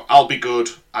 I'll be good,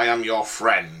 I am your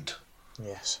friend.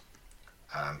 Yes.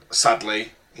 And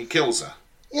sadly, he kills her.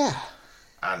 Yeah.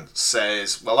 And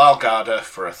says, well, I'll guard her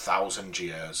for 1,000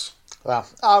 years. Well,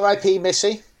 R.I.P.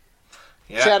 Missy.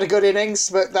 Yeah. She had a good innings,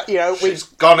 but that, She's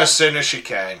gone as soon as she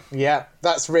came. Yeah,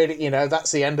 that's really,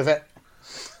 that's the end of it.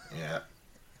 Yeah.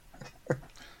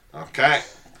 Okay.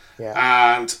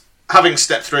 Yeah. And having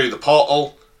stepped through the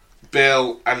portal,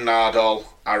 Bill and Nardole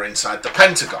are inside the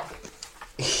Pentagon.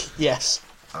 Yes.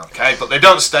 Okay, but they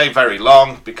don't stay very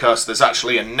long because there's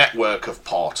actually a network of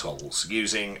portals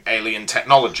using alien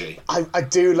technology. I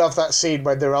do love that scene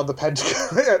when they're on the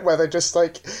Pentagon, where they're just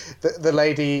like, the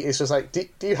lady is just like, do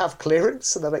you have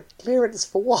clearance? And they're like, clearance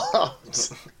for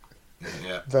what?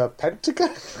 Yeah. The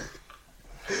Pentagon?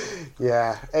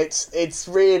 Yeah, it's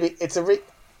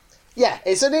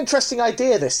an interesting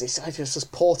idea, this idea of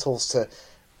just portals to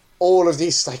all of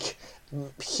these, like,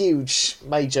 huge,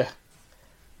 major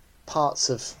parts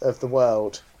of the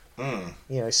world,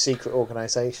 secret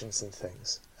organisations and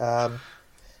things. I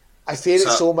feel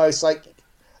it's almost like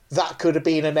that could have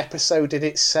been an episode in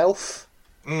itself.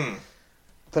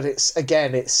 But it's a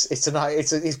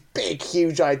big,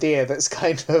 huge idea that's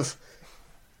kind of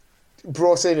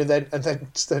brought in and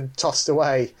then tossed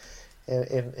away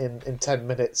in 10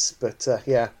 minutes. But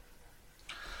yeah.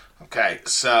 Okay,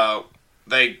 so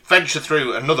they venture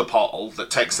through another portal that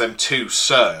takes them to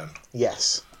CERN.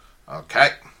 Yes. Okay.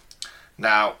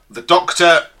 Now, the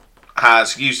Doctor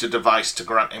has used a device to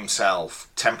grant himself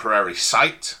temporary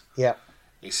sight. Yeah.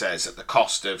 He says at the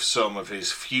cost of some of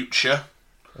his future.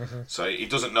 Mm-hmm. So he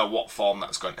doesn't know what form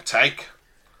that's going to take.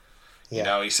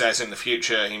 Yeah. He says in the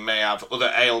future he may have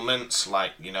other ailments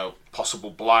like, possible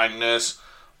blindness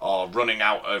or running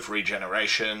out of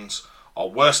regenerations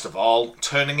or worst of all,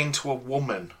 turning into a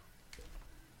woman.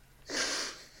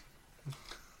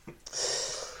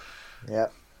 Yeah.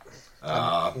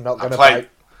 I'm not going to bite.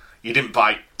 You didn't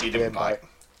bite. You didn't bite.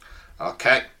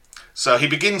 Okay. So he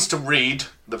begins to read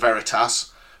the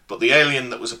Veritas, but the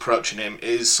alien that was approaching him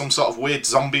is some sort of weird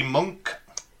zombie monk.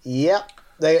 Yep.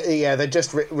 They're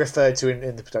just referred to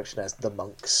in the production as the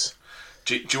monks.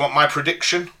 Do you want my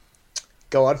prediction?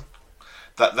 Go on.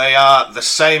 That they are the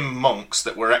same monks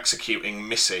that were executing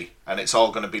Missy, and it's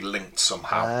all going to be linked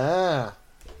somehow. Ah.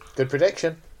 Good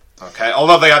prediction. Okay.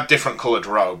 Although they had different coloured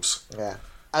robes. Yeah.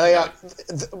 I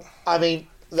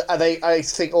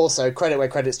think also, credit where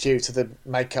credit's due to the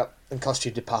makeup and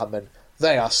costume department.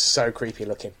 They are so creepy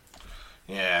looking.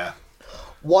 Yeah.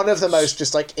 One of the most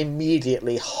just like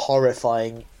immediately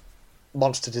horrifying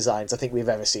monster designs I think we've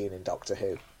ever seen in Doctor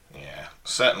Who. Yeah.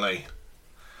 Certainly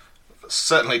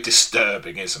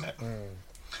disturbing, isn't it?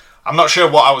 I'm not sure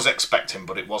what I was expecting,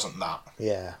 but it wasn't that.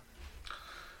 Yeah.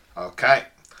 Okay.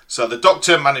 So the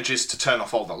Doctor manages to turn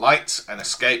off all the lights and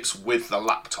escapes with the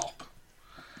laptop.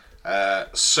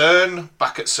 CERN,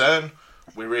 back at CERN,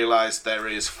 we realise there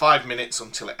is 5 minutes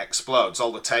until it explodes.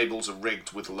 All the tables are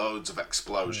rigged with loads of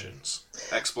explosions.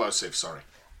 Explosives, sorry.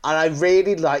 And I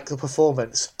really like the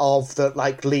performance of the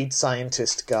lead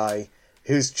scientist guy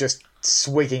who's just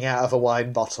swigging out of a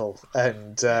wine bottle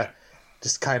and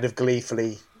just kind of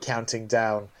gleefully counting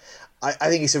down. I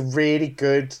think it's a really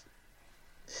good...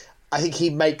 I think he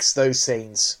makes those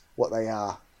scenes what they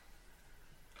are.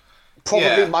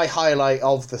 Probably my highlight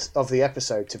of the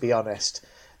episode, to be honest.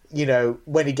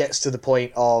 When he gets to the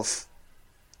point of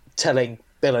telling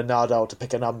Bill and Nardole to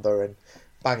pick a number and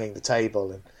banging the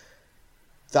table, and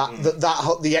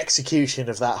the execution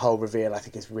of that whole reveal, I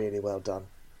think, is really well done.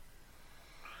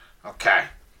 Okay.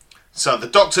 So the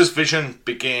Doctor's vision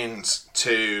begins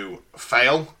to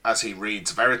fail as he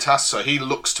reads Veritas, so he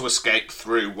looks to escape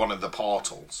through one of the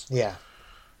portals. Yeah.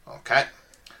 Okay.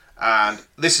 And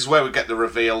this is where we get the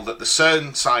reveal that the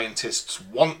CERN scientists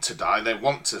want to die. They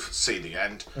want to see the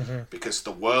end because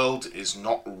the world is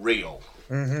not real.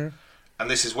 Mm-hmm. And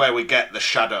this is where we get the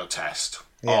shadow test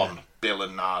on Bill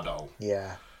and Nardole.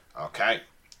 Yeah. Okay.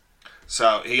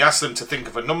 So he asks them to think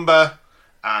of a number,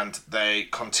 and they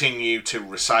continue to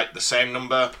recite the same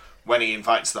number. When he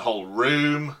invites the whole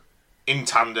room in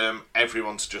tandem,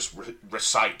 everyone's just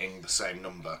reciting the same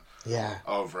number. Yeah.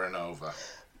 Over and over.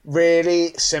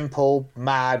 Really simple,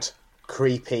 mad,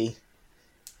 creepy.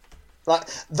 Like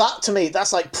that to me,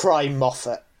 that's like prime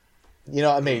Moffat. You know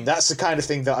what I mean? That's the kind of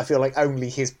thing that I feel like only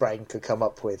his brain could come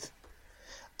up with.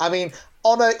 I mean,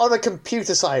 on a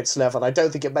computer science level, I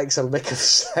don't think it makes a lick of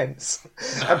sense.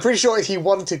 No. I'm pretty sure if you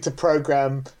wanted to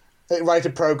write a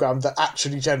program that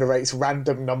actually generates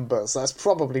random numbers, that's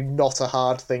probably not a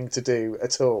hard thing to do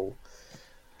at all.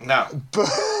 No.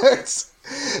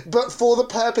 But for the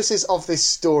purposes of this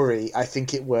story, I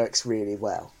think it works really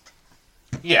well.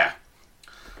 Yeah.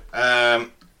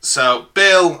 So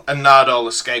Bill and Nardole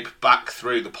escape back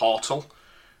through the portal,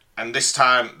 and this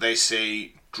time they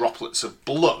see droplets of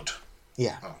blood.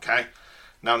 Yeah. Okay.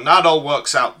 Now, Nardole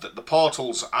works out that the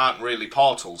portals aren't really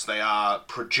portals, they are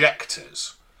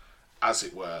projectors, as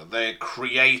it were. They're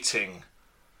creating,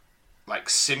 like,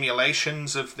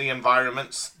 simulations of the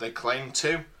environments they claim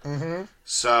to. Mm-hmm.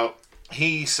 So,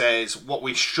 he says what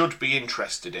we should be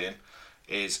interested in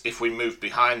is if we move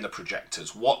behind the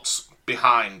projectors, what's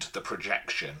behind the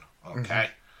projection,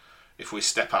 okay? If we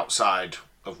step outside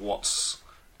of what's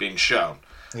been shown.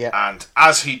 Yeah. And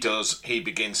as he does, he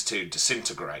begins to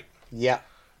disintegrate. Yeah.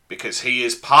 Because he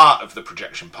is part of the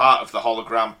projection, part of the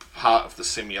hologram, part of the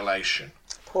simulation.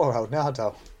 Poor old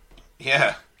Nardo.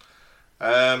 Yeah.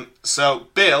 So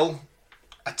Bill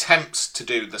attempts to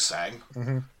do the same,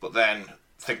 but then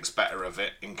thinks better of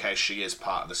it in case she is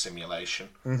part of the simulation.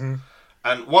 Mm-hmm.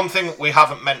 And one thing we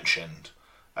haven't mentioned,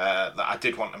 that I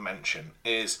did want to mention,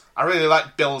 is I really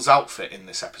like Bill's outfit in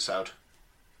this episode.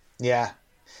 Yeah.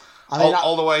 I mean,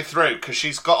 all the way through, because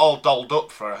she's got all dolled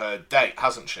up for her date,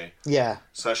 hasn't she? Yeah.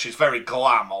 So she's very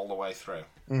glam all the way through.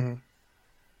 Mm-hmm.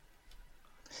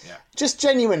 Yeah. Just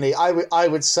genuinely, I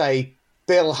would say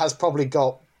Bill has probably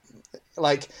got,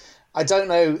 like, I don't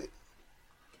know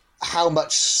how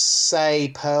much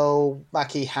say Pearl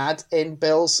Mackie had in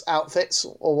Bill's outfits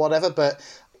or whatever, but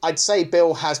I'd say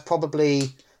Bill has probably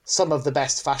some of the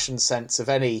best fashion sense of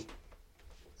any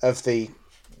of the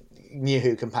New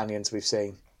Who companions we've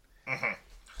seen. Mm-hmm.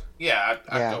 Yeah,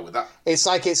 I'd go with that. It's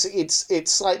like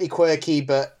it's slightly quirky,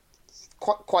 but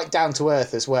quite down to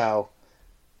earth as well.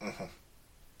 Mm-hmm.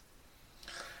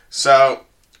 So,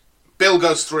 Bill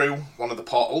goes through one of the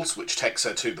portals, which takes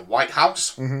her to the White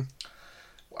House. Mm-hmm.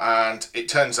 And it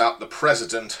turns out the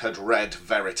president had read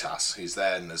Veritas. He's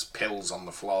there and there's pills on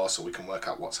the floor so we can work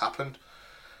out what's happened.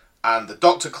 And the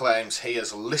doctor claims he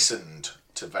has listened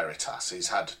to Veritas. He's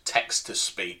had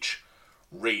text-to-speech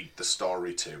read the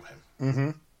story to him. Mm-hmm.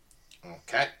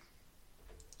 Okay.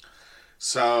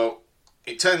 So,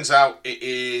 it turns out it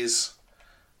is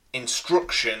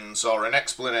instructions or an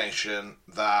explanation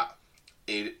that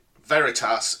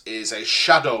Veritas is a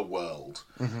shadow world.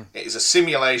 Mm-hmm. It is a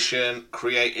simulation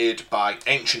created by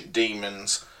ancient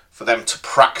demons for them to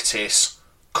practice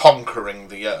conquering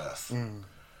the earth. Mm.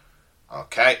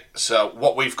 Okay, so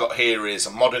what we've got here is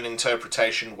a modern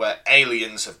interpretation where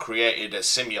aliens have created a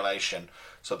simulation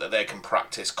so that they can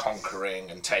practice conquering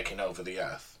and taking over the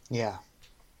earth. Yeah.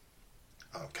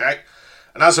 Okay,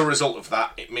 and as a result of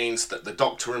that, it means that the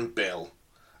Doctor and Bill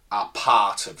are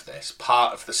part of this,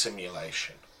 part of the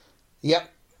simulation.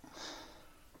 Yep.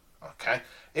 Okay,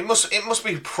 it must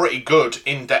be pretty good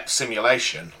in-depth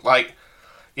simulation. Like,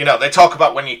 you know, they talk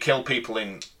about when you kill people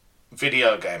in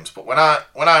video games, but when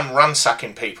I'm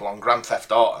ransacking people on Grand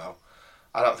Theft Auto,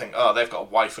 I don't think, oh, they've got a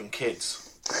wife and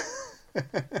kids.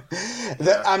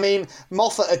 I mean,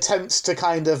 Moffat attempts to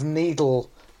kind of needle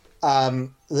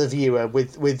the viewer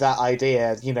with that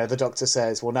idea. You know, the Doctor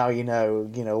says, well, now you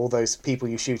know, all those people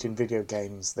you shoot in video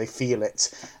games, they feel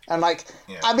it. And, like,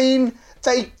 yeah. I mean,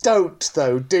 they don't,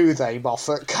 though, do they,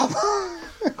 Moffat? Come on.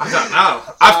 I don't know.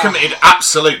 I've committed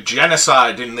absolute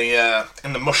genocide in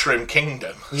the Mushroom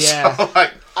Kingdom. Yeah. So,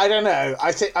 like, I don't know.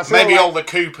 I feel maybe like all the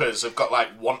Coopers have got, like,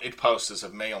 wanted posters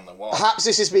of me on the wall. Perhaps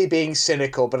this is me being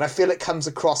cynical, but I feel it comes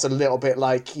across a little bit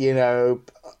like,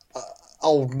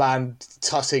 old man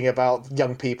tutting about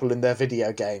young people in their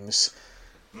video games.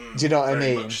 Do you know what I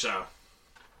mean? Very much so.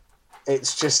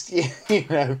 It's just,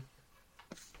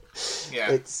 Yeah.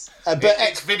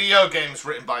 It's video games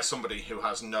written by somebody who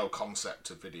has no concept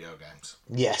of video games.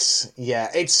 Yes, yeah.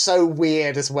 It's so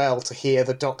weird as well to hear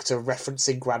the Doctor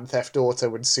referencing Grand Theft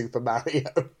Auto and Super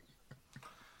Mario.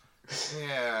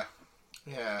 Yeah.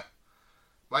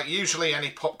 Like, usually any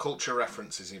pop culture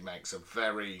references he makes are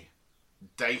very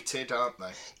dated, aren't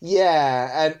they?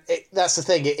 Yeah, and that's the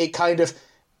thing. It kind of...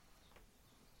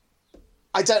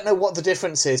 I don't know what the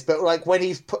difference is, but like when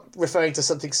he's referring to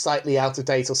something slightly out of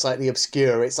date or slightly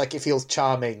obscure, it's like it feels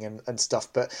charming and stuff.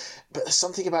 But there's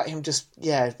something about him just,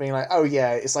 being like, oh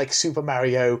yeah, it's like Super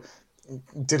Mario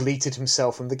deleted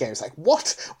himself from the game. It's like,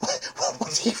 what?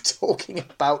 What are you talking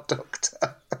about,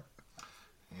 Doctor?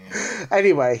 Yeah.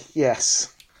 Anyway,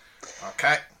 yes.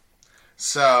 Okay.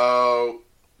 So,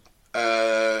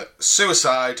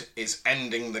 suicide is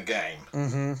ending the game.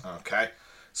 Mm-hmm. Okay.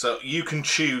 So you can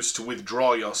choose to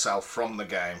withdraw yourself from the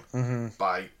game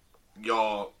by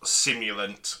your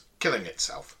simulant killing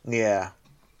itself. Yeah.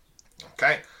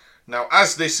 Okay. Now,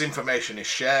 as this information is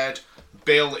shared,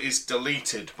 Bill is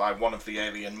deleted by one of the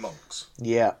alien monks.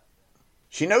 Yeah.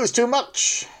 She knows too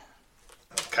much.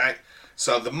 Okay.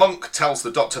 So the monk tells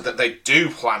the Doctor that they do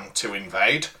plan to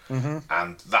invade,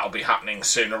 and that'll be happening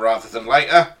sooner rather than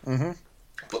later. Mm-hmm.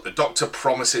 But the Doctor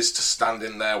promises to stand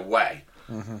in their way.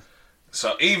 Mm-hmm.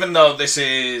 So even though this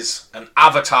is an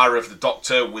avatar of the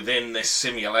Doctor within this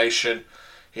simulation,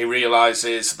 he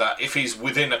realises that if he's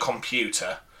within a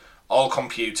computer, all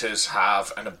computers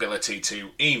have an ability to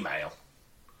email.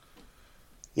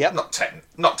 Yep.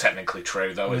 Not technically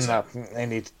true, though, is it? They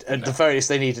need, at the very least,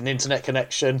 they need an internet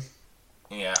connection.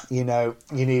 Yeah. You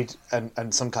need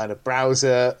and some kind of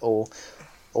browser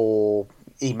or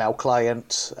email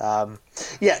client.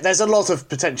 There's a lot of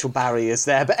potential barriers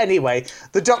there. But anyway,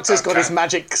 the Doctor's got his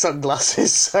magic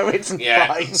sunglasses, so it's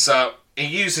fine. So he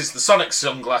uses the sonic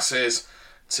sunglasses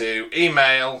to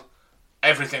email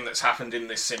everything that's happened in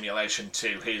this simulation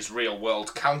to his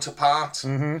real-world counterpart.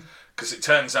 Because it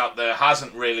turns out there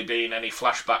hasn't really been any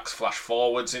flashbacks,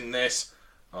 flash-forwards in this.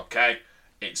 Okay?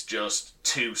 It's just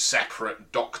two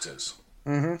separate Doctors.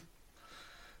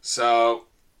 So,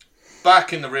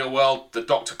 back in the real world, the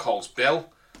Doctor calls Bill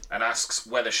and asks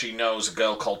whether she knows a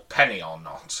girl called Penny or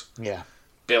not. Yeah.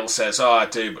 Bill says, I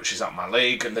do, but she's at my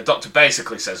league. And the Doctor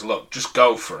basically says, look, just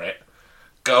go for it.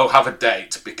 Go have a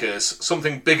date, because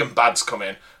something big and bad's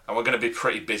coming, and we're going to be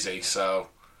pretty busy, so,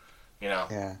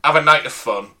 have a night of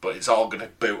fun, but it's all going to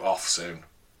boot off soon.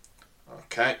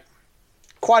 Okay.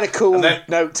 Quite a cool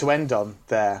note to end on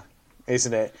there,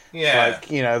 isn't it? Yeah.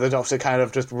 The Doctor kind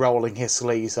of just rolling his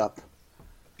sleeves up.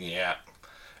 Yeah.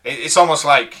 It's almost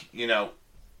like,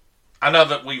 I know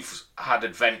that we've had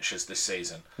adventures this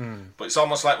season, but it's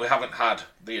almost like we haven't had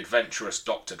the adventurous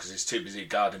Doctor because he's too busy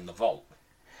guarding the vault.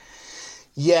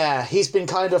 Yeah, he's been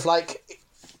kind of like,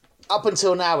 up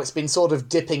until now, it's been sort of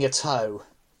dipping a toe.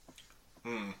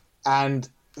 And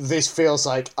this feels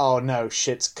like, oh no,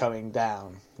 shit's coming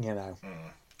down,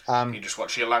 You just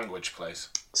watch your language, please.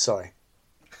 Sorry.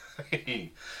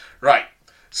 Right,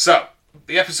 so,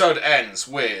 the episode ends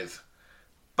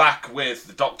back with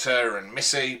the Doctor and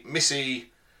Missy.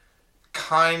 Missy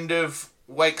kind of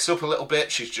wakes up a little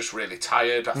bit. She's just really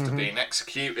tired after being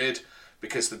executed,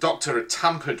 because the Doctor had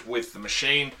tampered with the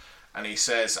machine, and he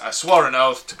says, I swore an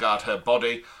oath to guard her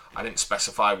body. I didn't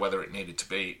specify whether it needed to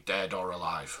be dead or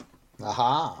alive.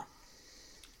 Aha.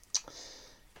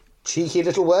 Cheeky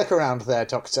little workaround there,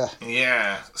 Doctor.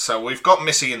 Yeah, so we've got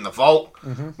Missy in the vault.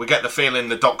 We get the feeling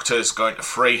the Doctor's going to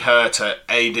free her to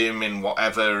aid him in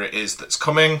whatever it is that's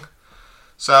coming.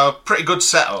 So, pretty good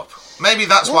setup. Maybe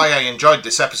that's why I enjoyed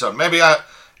this episode. Maybe I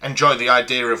enjoy the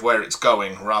idea of where it's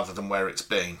going rather than where it's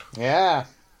been. Yeah.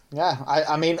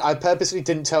 I mean, I purposely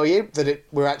didn't tell you that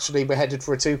we're headed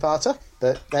for a two-parter,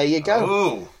 but there you go.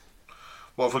 Ooh.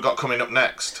 What have we got coming up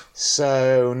next?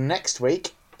 So, next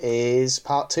week is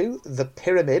part 2, The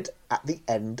Pyramid at the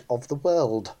End of the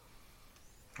World.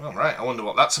 All right, I wonder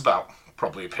what that's about.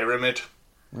 Probably a pyramid.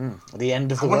 The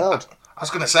end of the world. I was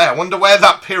going to say, I wonder where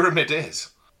that pyramid is.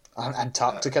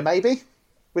 Antarctica, maybe?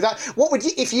 What would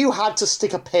you, if you had to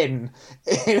stick a pin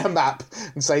in a map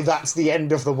and say that's the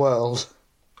end of the world?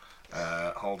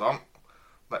 Hold on.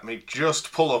 Let me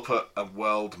just pull up a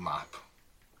world map,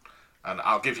 and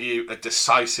I'll give you a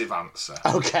decisive answer.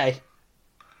 Okay.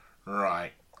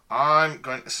 Right. I'm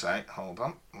going to say, hold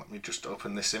on, let me just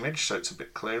open this image so it's a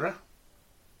bit clearer.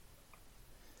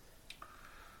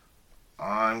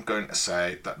 I'm going to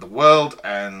say that the world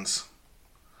ends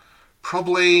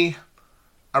probably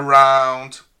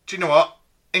around, do you know what?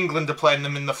 England are playing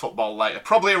them in the football later.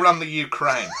 Probably around the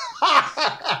Ukraine.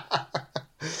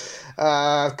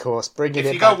 Of course, bringing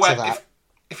it back to that.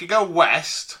 If you go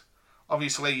west,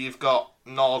 obviously you've got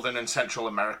Northern and Central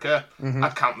America.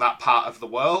 I'd count that part of the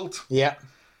world. Yeah.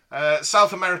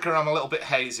 South America I'm a little bit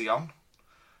hazy on.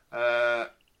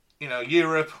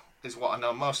 Europe is what I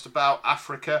know most about.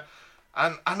 Africa.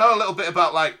 And I know a little bit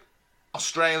about, like,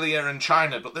 Australia and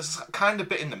China, but there's a kind of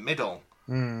bit in the middle.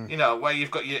 Where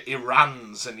you've got your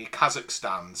Irans and your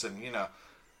Kazakhstans and,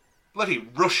 bloody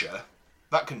Russia.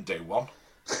 That can do one.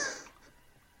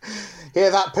 Hear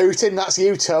that, Putin? That's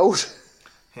you told.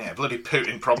 Yeah, bloody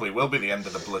Putin probably will be the end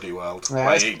of the bloody world. The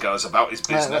way he goes about his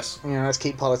business. Let's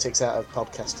keep politics out of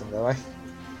podcasting, though, eh?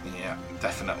 Yeah,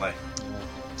 definitely.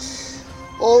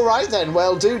 All right, then.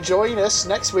 Well, do join us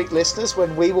next week, listeners,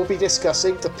 when we will be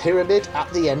discussing the pyramid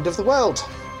at the end of the world.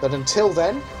 But until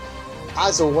then,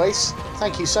 as always,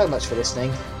 thank you so much for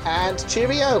listening, and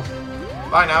cheerio.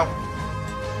 Bye now.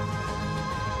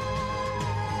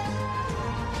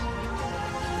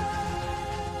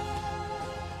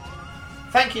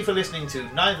 Thank you for listening to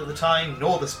Neither the Time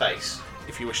Nor the Space.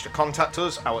 If you wish to contact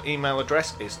us, our email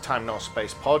address is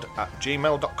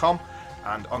timenorspacepod@gmail.com,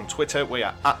 and on Twitter we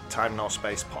are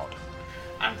 @timenorspacepod.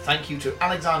 And thank you to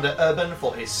Alexander Urban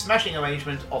for his smashing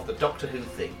arrangement of the Doctor Who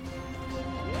theme.